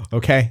one.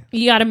 Okay,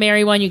 You gotta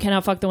marry one. You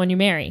cannot fuck the one you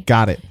marry.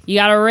 got it. You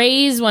gotta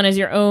raise one as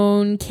your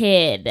own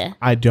kid.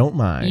 I don't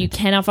mind. You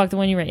cannot fuck the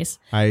one you raise.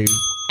 And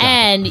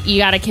And you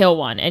gotta kill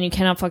one. And you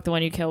cannot fuck the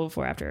one you kill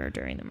before, after, or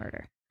during the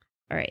murder.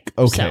 All right.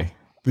 okay. So,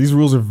 These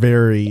rules are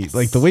very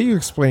like the way you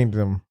explained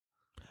them.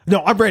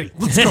 No, I'm ready.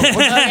 Let's go.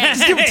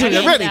 Just give it to me.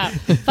 I'm ready.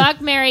 So,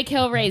 fuck, marry,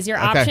 kill, raise. Your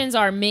Okay. options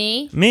are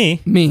me Me?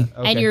 Me.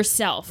 and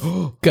yourself.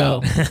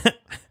 Go.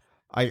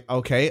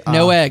 Okay.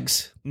 No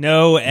eggs.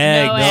 No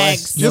eggs. No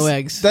eggs. No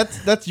eggs.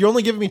 That's you're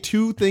only giving me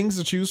 2 things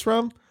to choose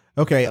from.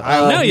 Okay.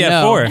 No, yeah,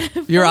 No. 4.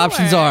 Your 4.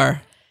 options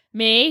are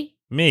Me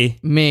Me.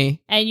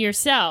 me. and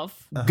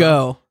yourself.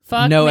 Go.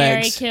 Fuck, no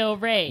marry, eggs. kill,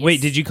 raise.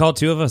 Wait, did you call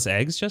 2 of us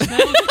eggs just now?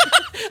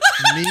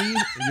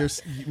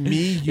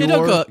 me, You don't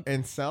your, go-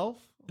 and self.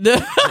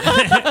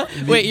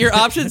 Wait, your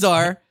options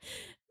are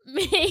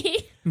Me.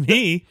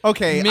 Me?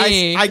 Okay,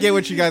 Me. I get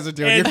what you guys are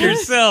doing. And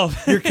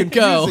yourself. You're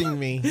confusing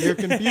me. You're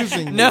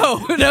confusing me.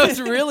 no, it's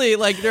really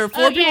like there are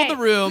 4 Okay. people in the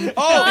room.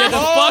 Oh, You have to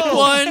fuck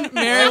one,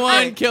 marry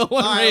one, kill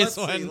one, All right, raise let's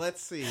see, one.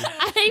 let's see.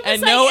 I was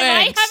And like, no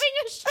am eggs. I having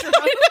a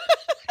stroke?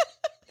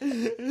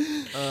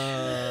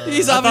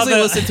 He's I obviously thought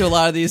that- listened to a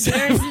lot of these.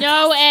 There's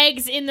no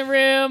eggs in the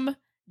room.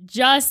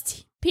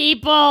 Just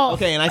people.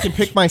 Okay, and I can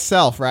pick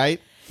myself,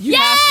 right?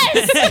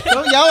 Yes!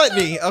 Don't yell at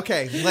me.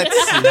 Okay, let's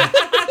see.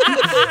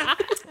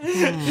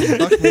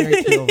 Fuck,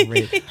 marry, kill,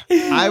 raise.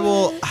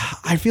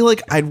 I feel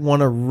like I'd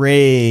want to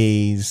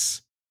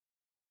raise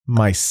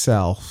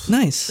myself.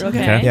 Nice. Okay.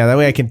 Okay. Yeah, that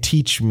way I can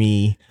teach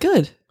me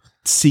Good.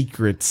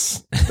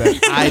 secrets that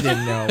I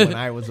didn't know when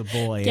I was a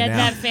boy. Get and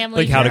that now-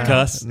 family. Like how to journal.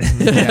 cuss.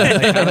 Yeah,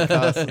 like how to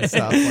cuss and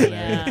stuff.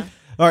 Yeah.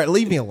 All right,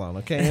 leave me alone,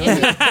 okay?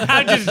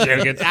 I'm just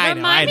joking.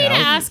 Remind me to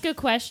ask a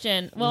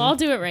question. Well, I'll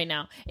do it right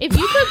now. If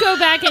you could go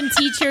back and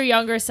teach your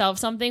younger self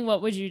something,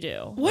 what would you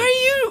do? Why are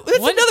you? That's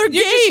What? another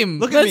You're just- game.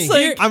 Look at That's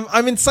me. like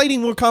I'm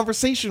inciting more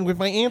conversation with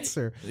my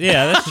answer.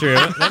 Yeah, that's true.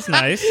 That's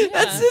nice.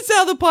 that's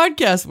how the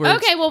podcast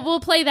works. Okay, well,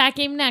 we'll play that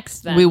game next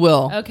then. We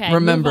will. Okay.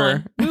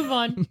 Remember. Move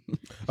on.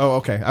 Oh,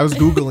 okay. I was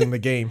Googling the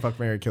game, Fuck,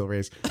 Marry, Kill,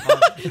 Raise.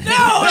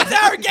 No, it's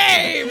our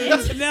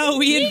game. No,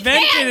 we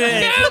invented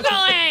it. Google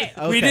it.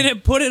 Okay. We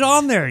didn't put it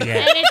on there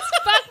yet. And it's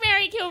fuck,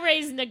 marry, kill,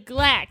 raise,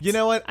 neglect. You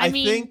know what? I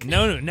mean, think...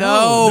 No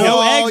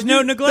No, eggs,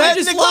 no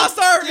neglect. That lost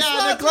our-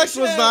 Yeah, neglect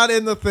was not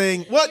in the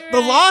thing. What? The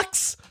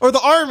locks or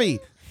the army?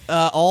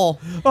 All.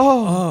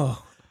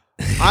 Oh.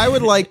 I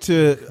would like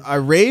to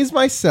raise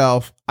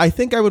myself. I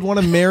think I would want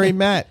to marry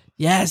Matt.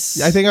 Yes.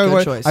 I think I would. Good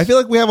Want, choice. I feel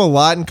like we have a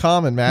lot in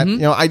common, Matt. You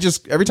know, I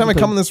just every time I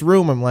come in this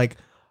room, I'm like,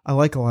 I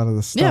like a lot of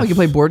this stuff. Yeah, we can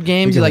play board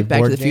games. We You can like play Back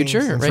to board the Future,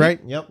 games. That's right?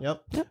 right. Yep.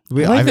 I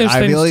like those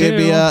I feel like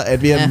things,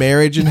 it'd be a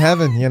marriage in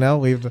heaven. You know,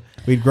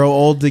 we'd grow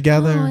old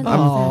together. Oh, I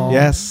love that.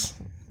 Yes,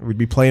 we'd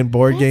be playing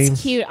board That's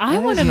games. cute. I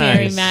That want to is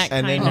marry nice. Matt.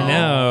 And Kind then- of.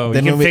 No,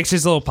 Then you can when we- fix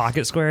his little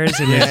pocket squares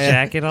in his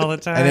jacket all the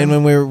time. And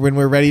then when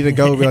we're ready to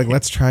go, we're like,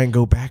 let's try and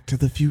go Back to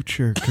the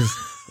Future because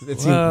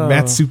Whoa.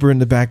 Matt's super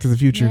into Back to the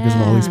Future because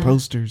of all these Yeah.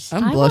 posters.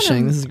 I'm I blushing.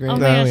 wanna- This is great. Oh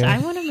No, my gosh, yeah. I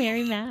want to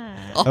marry Matt.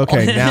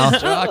 Okay, now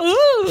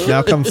Ooh.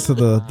 now comes to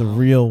the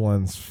real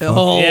ones. Fuck.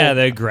 Oh, yeah,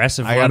 the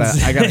aggressive I ones.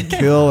 gotta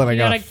kill and I You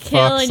gotta gotta kill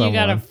fuck and someone. you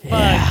gotta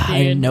fuck,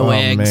 I dude. know Oh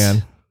eggs.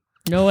 man.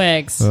 No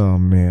eggs. Oh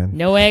man.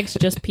 No eggs,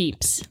 just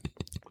peeps.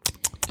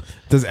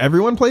 Does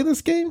everyone play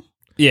this game?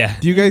 yeah.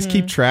 Do you guys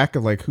keep track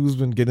of like who's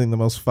been getting the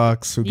most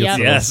fucks? Who gets Yep.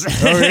 the Yes.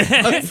 most? Oh,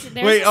 yeah. There's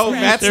Wait, a oh,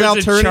 spread- Matt's There's now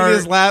a turning chart.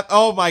 his lap.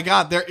 Oh my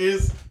god, there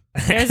is.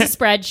 There's a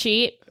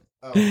spreadsheet.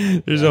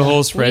 There's a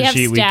whole We have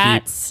spreadsheet we keep.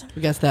 stats.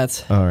 We got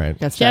stats. All right.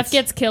 Got stats. Jeff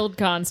gets killed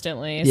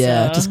constantly.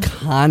 yeah, so. just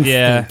constant.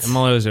 Yeah, I'm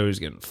always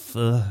getting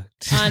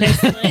fucked.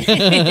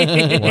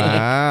 honestly,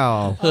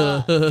 Wow.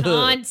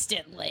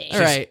 constantly. All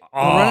right.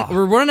 Oh.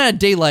 We're running out of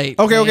daylight.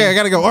 Okay, I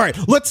gotta go. All right,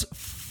 let's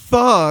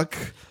fuck.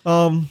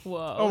 Whoa.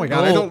 Oh my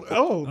god, I don't.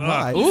 Oh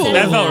my. Ooh.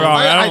 That felt wrong.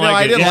 I don't know. like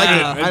I it. didn't like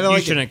Yeah. it. I don't You like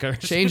it. shouldn't curse.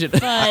 Change it.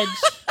 Fudge.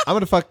 I'm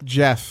gonna fuck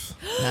Jeff.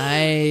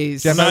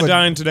 Nice. Jeff, I'm not I would-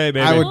 dying today,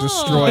 baby. I would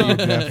destroy you,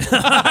 Jeff.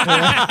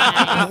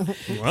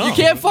 Well, You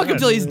can't fuck him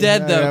till he's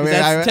dead, though. Yeah, 'cause I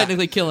that's mean,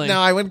 technically killing. No,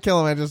 I wouldn't kill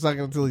him. I just fuck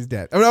him until he's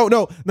dead. Oh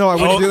no, I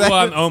wouldn't do that.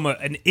 Well, I'm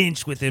an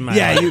inch within my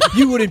Yeah, life.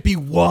 you wouldn't be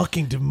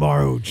walking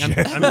tomorrow, Jeff.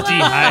 I'm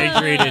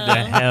dehydrated to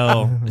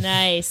hell.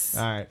 Nice.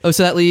 All right. Oh,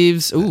 so that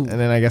leaves. Ooh. And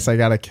then I guess I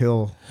gotta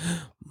kill.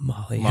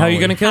 Molly. How are you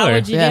gonna kill How her?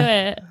 would you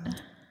Yeah. do it?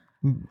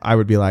 I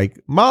would be like,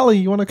 Molly,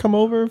 you want to come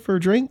over for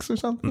drinks or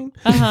something?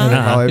 Uh-huh. And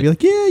then Molly would be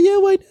like, yeah,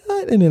 why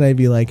not? And then I'd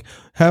be like,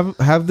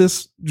 have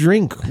this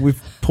drink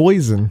with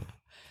poison.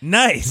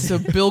 Nice. So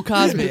Bill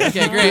Cosby.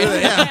 Okay, great.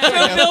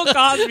 Bill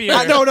Cosby. No,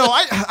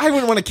 I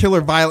wouldn't want to kill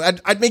her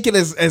violently. I'd make it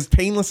as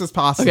painless as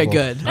possible. Okay,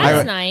 good.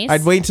 That's nice.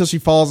 I'd wait until she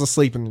falls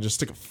asleep and then just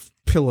stick a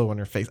pillow in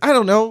her face. I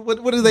don't know.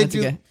 What do they do?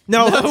 okay.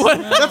 No,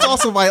 that's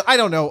also violent. I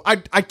don't know.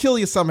 I kill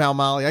you somehow,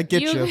 Molly. I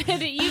get you. You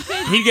could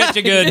He gets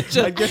you good.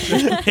 I get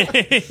you.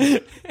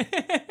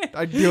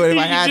 I'd do it if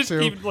I had just to.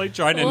 keep like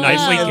trying to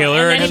nicely kill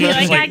her, and then she's he'd be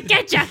just like, I like,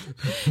 get ya.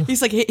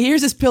 He's like, hey,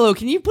 here's this pillow.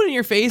 Can you put it in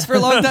your face for a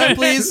long time,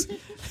 please?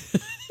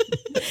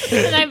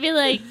 And I'd be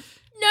like,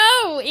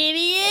 no,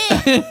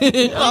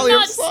 idiot. I'm Molly,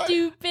 not sorry.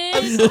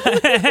 stupid.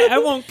 I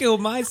won't kill I'd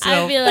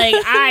myself. be like,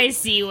 I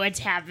see what's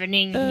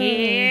happening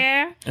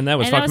here. And that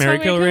was And Fuck, Marry,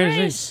 Kill,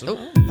 Raise. Raise.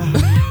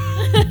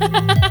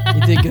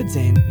 You did good,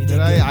 Zane. You did Did good.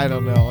 I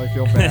don't know. I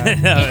feel bad.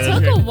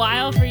 It took a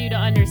while for you to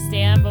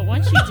understand, but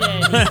once you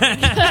did,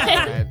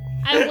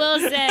 I will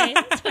say,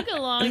 it took a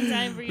long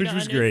time for you Which to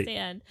was great.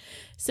 understand.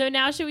 So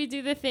now should we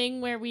do the thing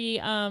where we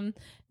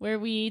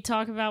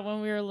talk about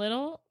when we were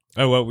little?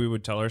 Oh, what we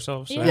would tell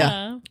ourselves?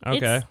 Yeah.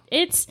 Okay.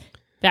 It's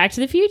Back to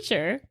the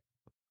Future.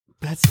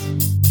 That's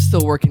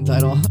still a working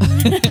title.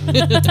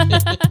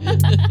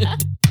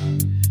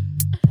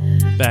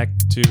 Back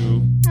to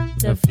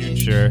the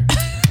future.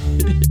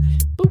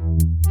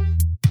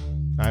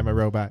 I'm a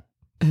robot.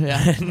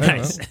 Yeah.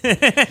 Nice.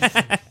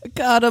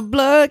 Got a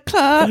blood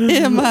clot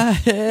in my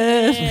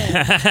head.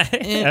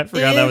 Yeah. I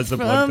forgot that was the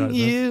blood from clot.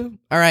 you.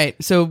 All right.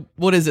 So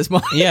what is this,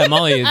 Molly? Yeah,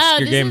 Molly, it's Oh,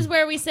 your this game. is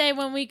where we say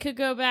when we could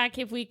go back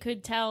if we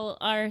could tell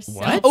ourselves.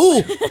 What?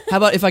 Oh, how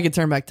about if I could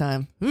turn back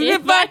time?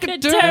 If I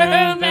could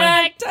turn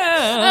back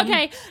time.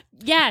 Okay.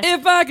 Yes.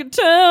 If I could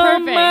tell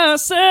Perfect.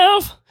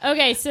 myself.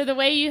 Okay, so the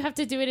way you have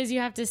to do it is you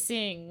have to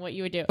sing what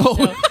you would do. Oh.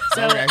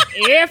 So Okay.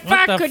 if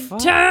What I the could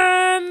fuck?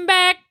 turn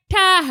back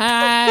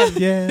time,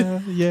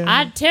 Yeah.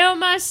 I'd tell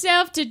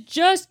myself to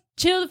just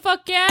chill the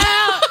fuck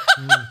out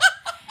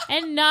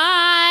and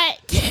not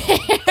care.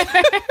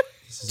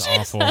 This is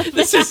awful.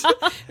 This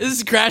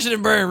is crashing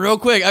and burning real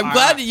quick. I'm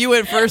glad that you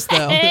went first,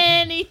 though.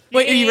 Anything.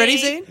 Wait, are you ready,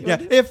 Zane? Yeah.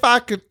 If I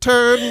could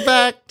turn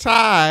back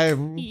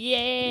time,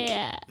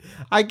 Yeah.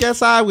 I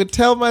guess I would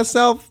tell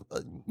myself,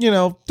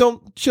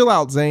 don't chill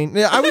out, Zane.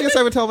 Yeah, I guess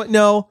I would tell my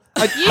no.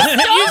 You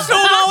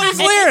stole Molly's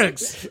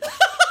lyrics.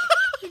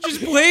 You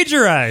just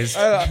plagiarized.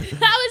 That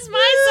was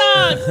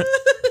my song.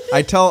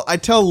 I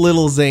tell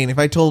little Zane. If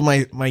I told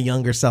my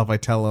younger self, I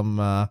tell him,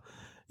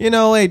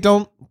 hey,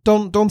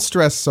 don't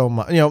stress so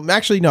much.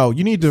 Actually, no.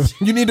 You need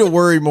to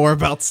worry more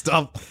about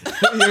stuff.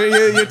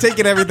 You're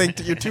taking everything.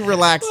 You're too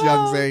relaxed,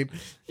 young Zane.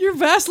 You're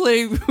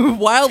vacillating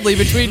wildly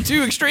between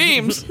two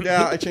extremes.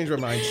 Yeah, I changed my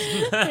mind.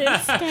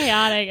 It's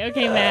chaotic.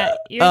 Okay, Matt,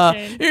 your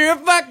turn.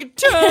 If I could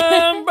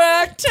turn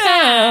back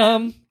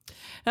time,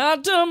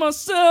 I'd tell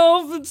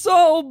myself it's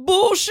all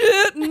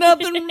bullshit,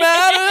 nothing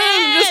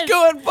matters. Just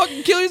go and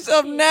fucking kill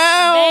yourself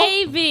now.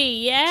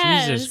 Baby,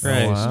 yes. Jesus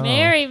Christ. Wow.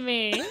 Marry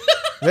me.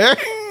 There.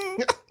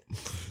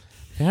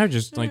 Can I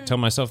just tell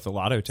myself the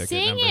lotto ticket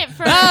Sing number? it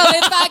for Oh,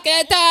 if I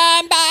could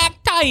turn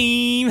back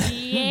time.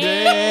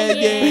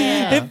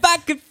 Yeah. If I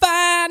could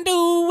find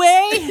a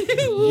way,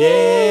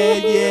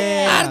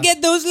 Yeah. I'd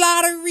get those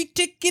lottery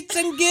tickets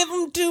and give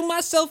them to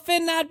myself,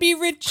 and I'd be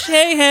rich.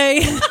 Hey,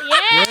 hey.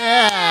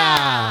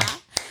 Yeah.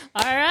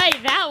 All right,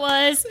 that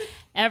was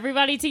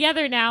everybody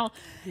together now.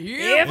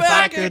 If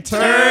I could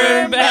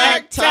turn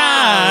back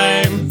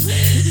time.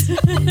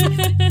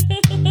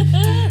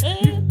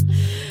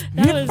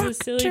 That was a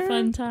silly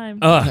fun time.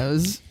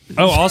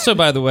 Also,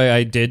 by the way,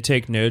 I did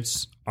take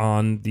notes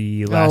on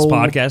the last Oh.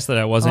 podcast that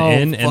I wasn't Oh,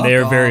 in, and fuck they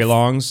are very off.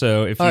 long.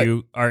 So if All right.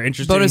 you are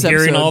interested Bonus in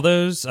hearing episode. all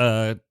those,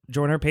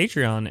 join our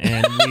Patreon,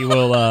 and we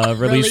will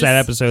release that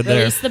episode there.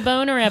 Release the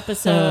boner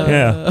episode.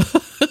 Yeah.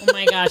 Oh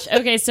my gosh.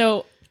 Okay,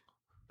 so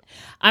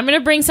I'm gonna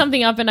bring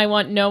something up, and I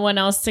want no one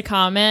else to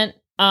comment.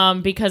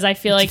 Because I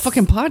feel like It's a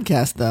fucking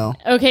podcast, though.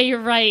 Okay,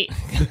 you're right.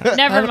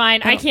 Never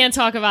mind. I can't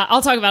talk about.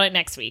 I'll talk about it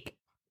next week.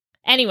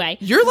 Anyway,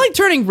 You're like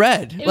turning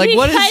red. Like,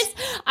 what is?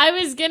 because I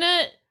was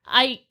gonna.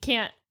 I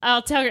can't.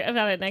 I'll tell you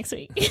about it next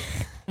week.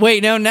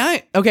 Wait, no, now.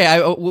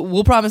 Okay,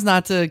 we'll promise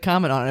not to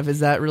comment on it if it's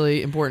that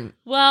really important.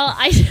 Well,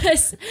 I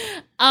just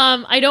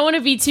I don't want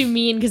to be too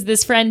mean because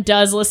this friend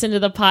does listen to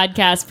the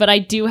podcast, but I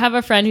do have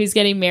a friend who's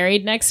getting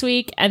married next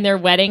week, and their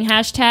wedding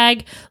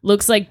hashtag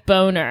looks like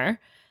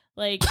boner.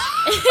 Like, and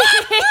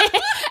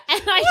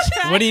I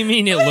tried. What do you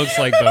mean it looks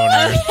like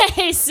boner?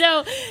 Okay,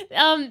 so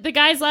the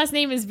guy's last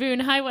name is Boone.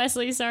 Hi,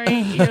 Wesley. Sorry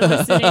you're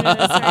listening to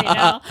this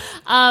right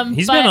now.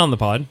 He's but- been on the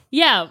pod.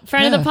 Yeah,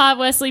 friend of the pod,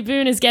 Wesley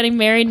Boone, is getting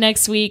married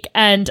next week,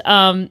 and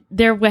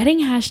their wedding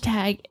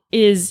hashtag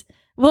is.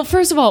 Well,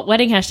 first of all,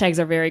 wedding hashtags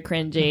are very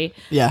cringy.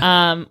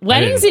 Yeah.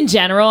 Weddings in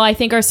general, I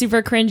think, are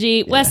super cringy.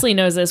 Yeah. Wesley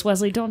knows this.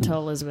 Wesley, don't tell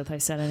Elizabeth I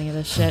said any of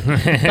this shit.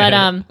 But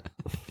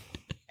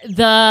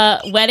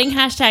the wedding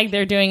hashtag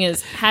they're doing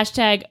is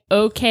hashtag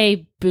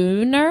OK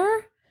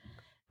Booner,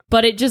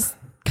 but it just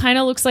kind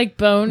of looks like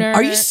boner.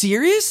 Are you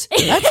serious?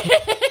 That's,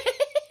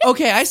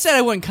 okay, I said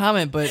I wouldn't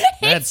comment, but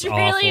That's it's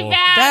really awful.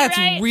 bad. that's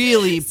right?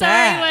 really Sorry,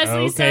 bad.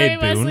 Wesley. Okay, Sorry,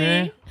 Wesley.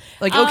 Booner.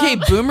 Like, okay,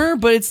 boomer,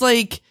 but it's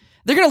like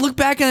they're gonna look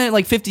back at it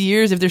like 50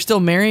 years if they're still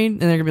married,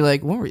 and they're gonna be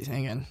like, "What were you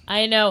thinking?"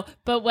 I know,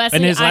 but Wesley,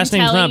 And his last I'm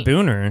name's telling not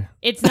Booner.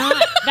 It's not.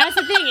 That's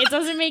the thing. It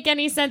doesn't make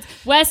any sense.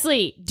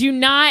 Wesley, do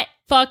not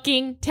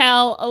fucking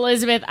tell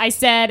Elizabeth I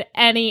said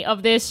any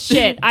of this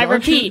shit. I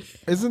Aren't you- repeat.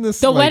 Isn't this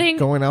The like wedding-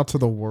 going out to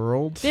the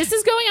world? This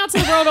is going out to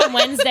the world on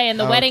Wednesday, and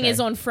the wedding Okay. is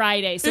on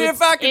Friday. So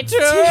If I could it's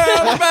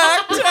turn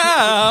back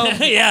time,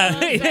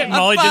 Yeah,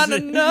 Molly I'd find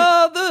just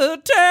another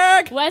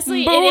tag.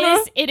 Wesley, Boner.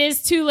 it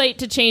is too late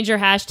to change your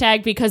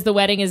hashtag because the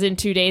wedding is in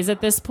 2 days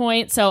at this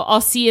point. So I'll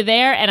see you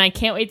there, and I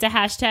can't wait to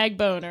hashtag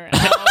boner.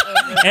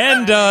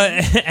 and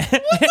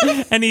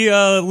any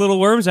little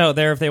worms out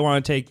there, if they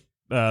want to take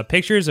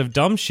pictures of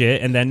dumb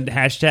shit and then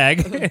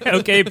hashtag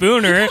okay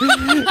booner, we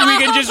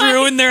can just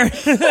ruin their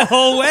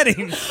whole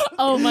wedding.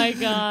 Oh my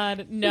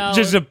god, no!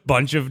 Just a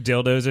bunch of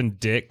dildos and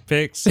dick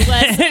pics.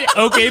 Wes-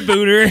 Okay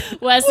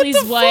booner.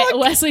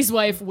 Wesley's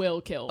wife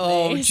will kill me.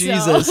 Oh, so-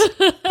 Jesus.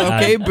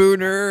 Okay,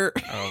 Booner.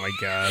 Oh my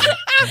god.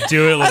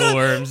 Do it, little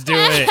worms. Do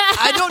it.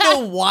 I don't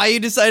know why you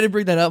decided to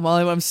bring that up,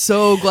 Molly, but I'm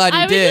so glad you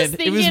I was did.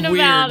 just It was thinking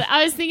weird.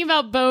 I was thinking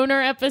about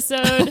boner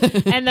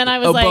episode, and then I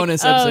was Oh, like,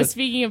 bonus "Oh, episode.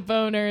 speaking of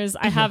boners,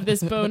 I have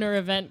this boner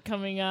event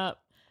coming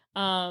up."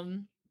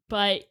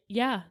 But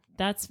yeah,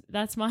 that's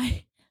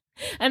my,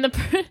 and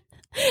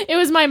it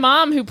was my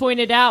mom who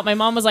pointed out. My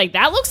mom was like,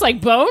 "That looks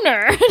like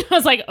boner," and I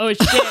was like, "Oh shit,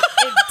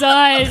 it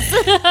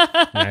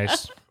does."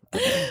 Nice.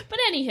 But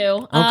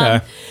anywho,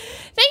 Okay.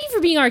 thank you for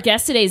being our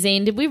guest today,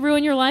 Zane. Did we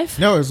ruin your life?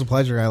 No, it was a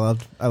pleasure. I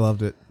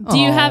loved it. Do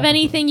you Aw. have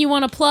anything you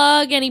want to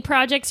plug? Any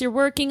projects you're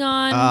working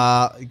on?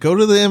 Go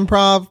to the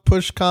Improv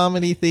Push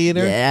Comedy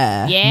Theater.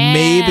 Yeah. Yeah.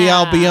 Maybe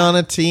I'll be on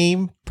a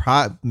team.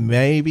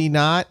 Maybe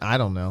not. I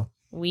don't know.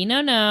 We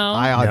know.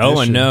 I No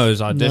one auditioned.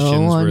 knows.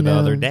 Auditions one were the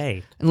other knows.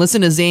 day. And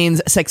listen to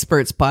Zane's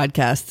Sexperts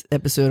podcast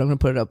episode. I'm going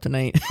to put it up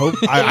tonight. Hope,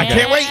 I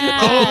can't wait.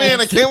 Oh man,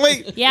 I can't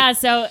wait. Yeah,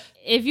 so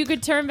if you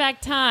could turn back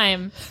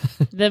time,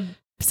 the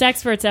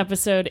Sexperts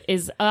episode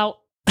is out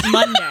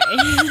Monday.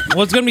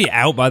 Well, it's gonna be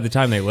out by the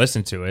time they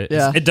listen to it.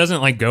 Yeah. It doesn't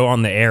like go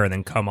on the air and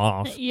then come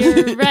off.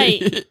 You're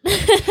right.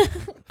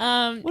 What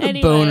a Anyway.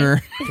 Yeah,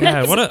 boner.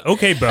 what a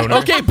okay boner.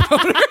 Okay,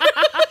 boner.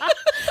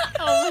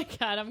 Oh my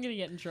god, I'm gonna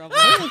get in trouble.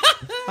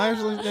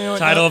 Actually, you know what?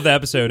 Title of the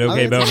episode, I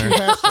okay think it's a boner.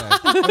 good hashtag.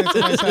 I think it's a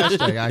nice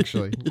hashtag,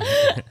 actually.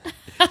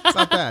 It's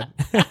not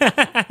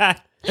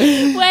bad.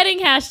 Wedding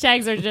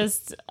hashtags are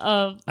just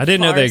I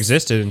didn't know they farce.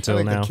 existed I until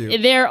think they're now.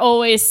 cute. They're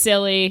always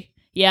silly.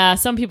 Yeah,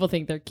 some people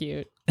think they're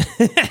cute.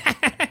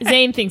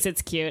 Zane thinks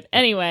it's cute.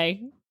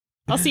 Anyway,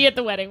 I'll see you at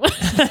the wedding.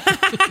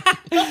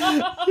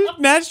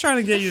 Matt's trying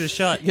to get you to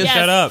shut. Yes.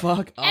 Shut up.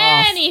 Fuck off.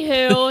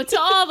 Anywho, to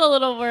all the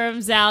little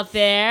worms out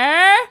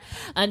there,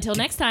 until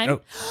next time.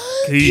 Oh.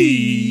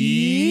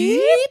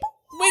 Keep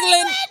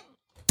wiggling.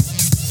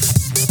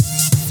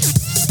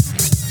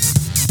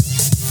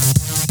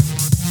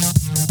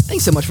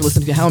 Thanks so much for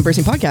listening to How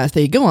Embarrassing Podcast,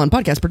 a Go On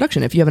podcast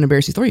production. If you have an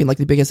embarrassing story you'd like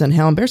to be us on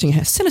How Embarrassing,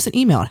 send us an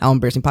email at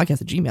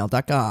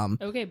howembarrassingpodcast@gmail.com.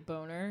 Okay,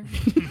 boner.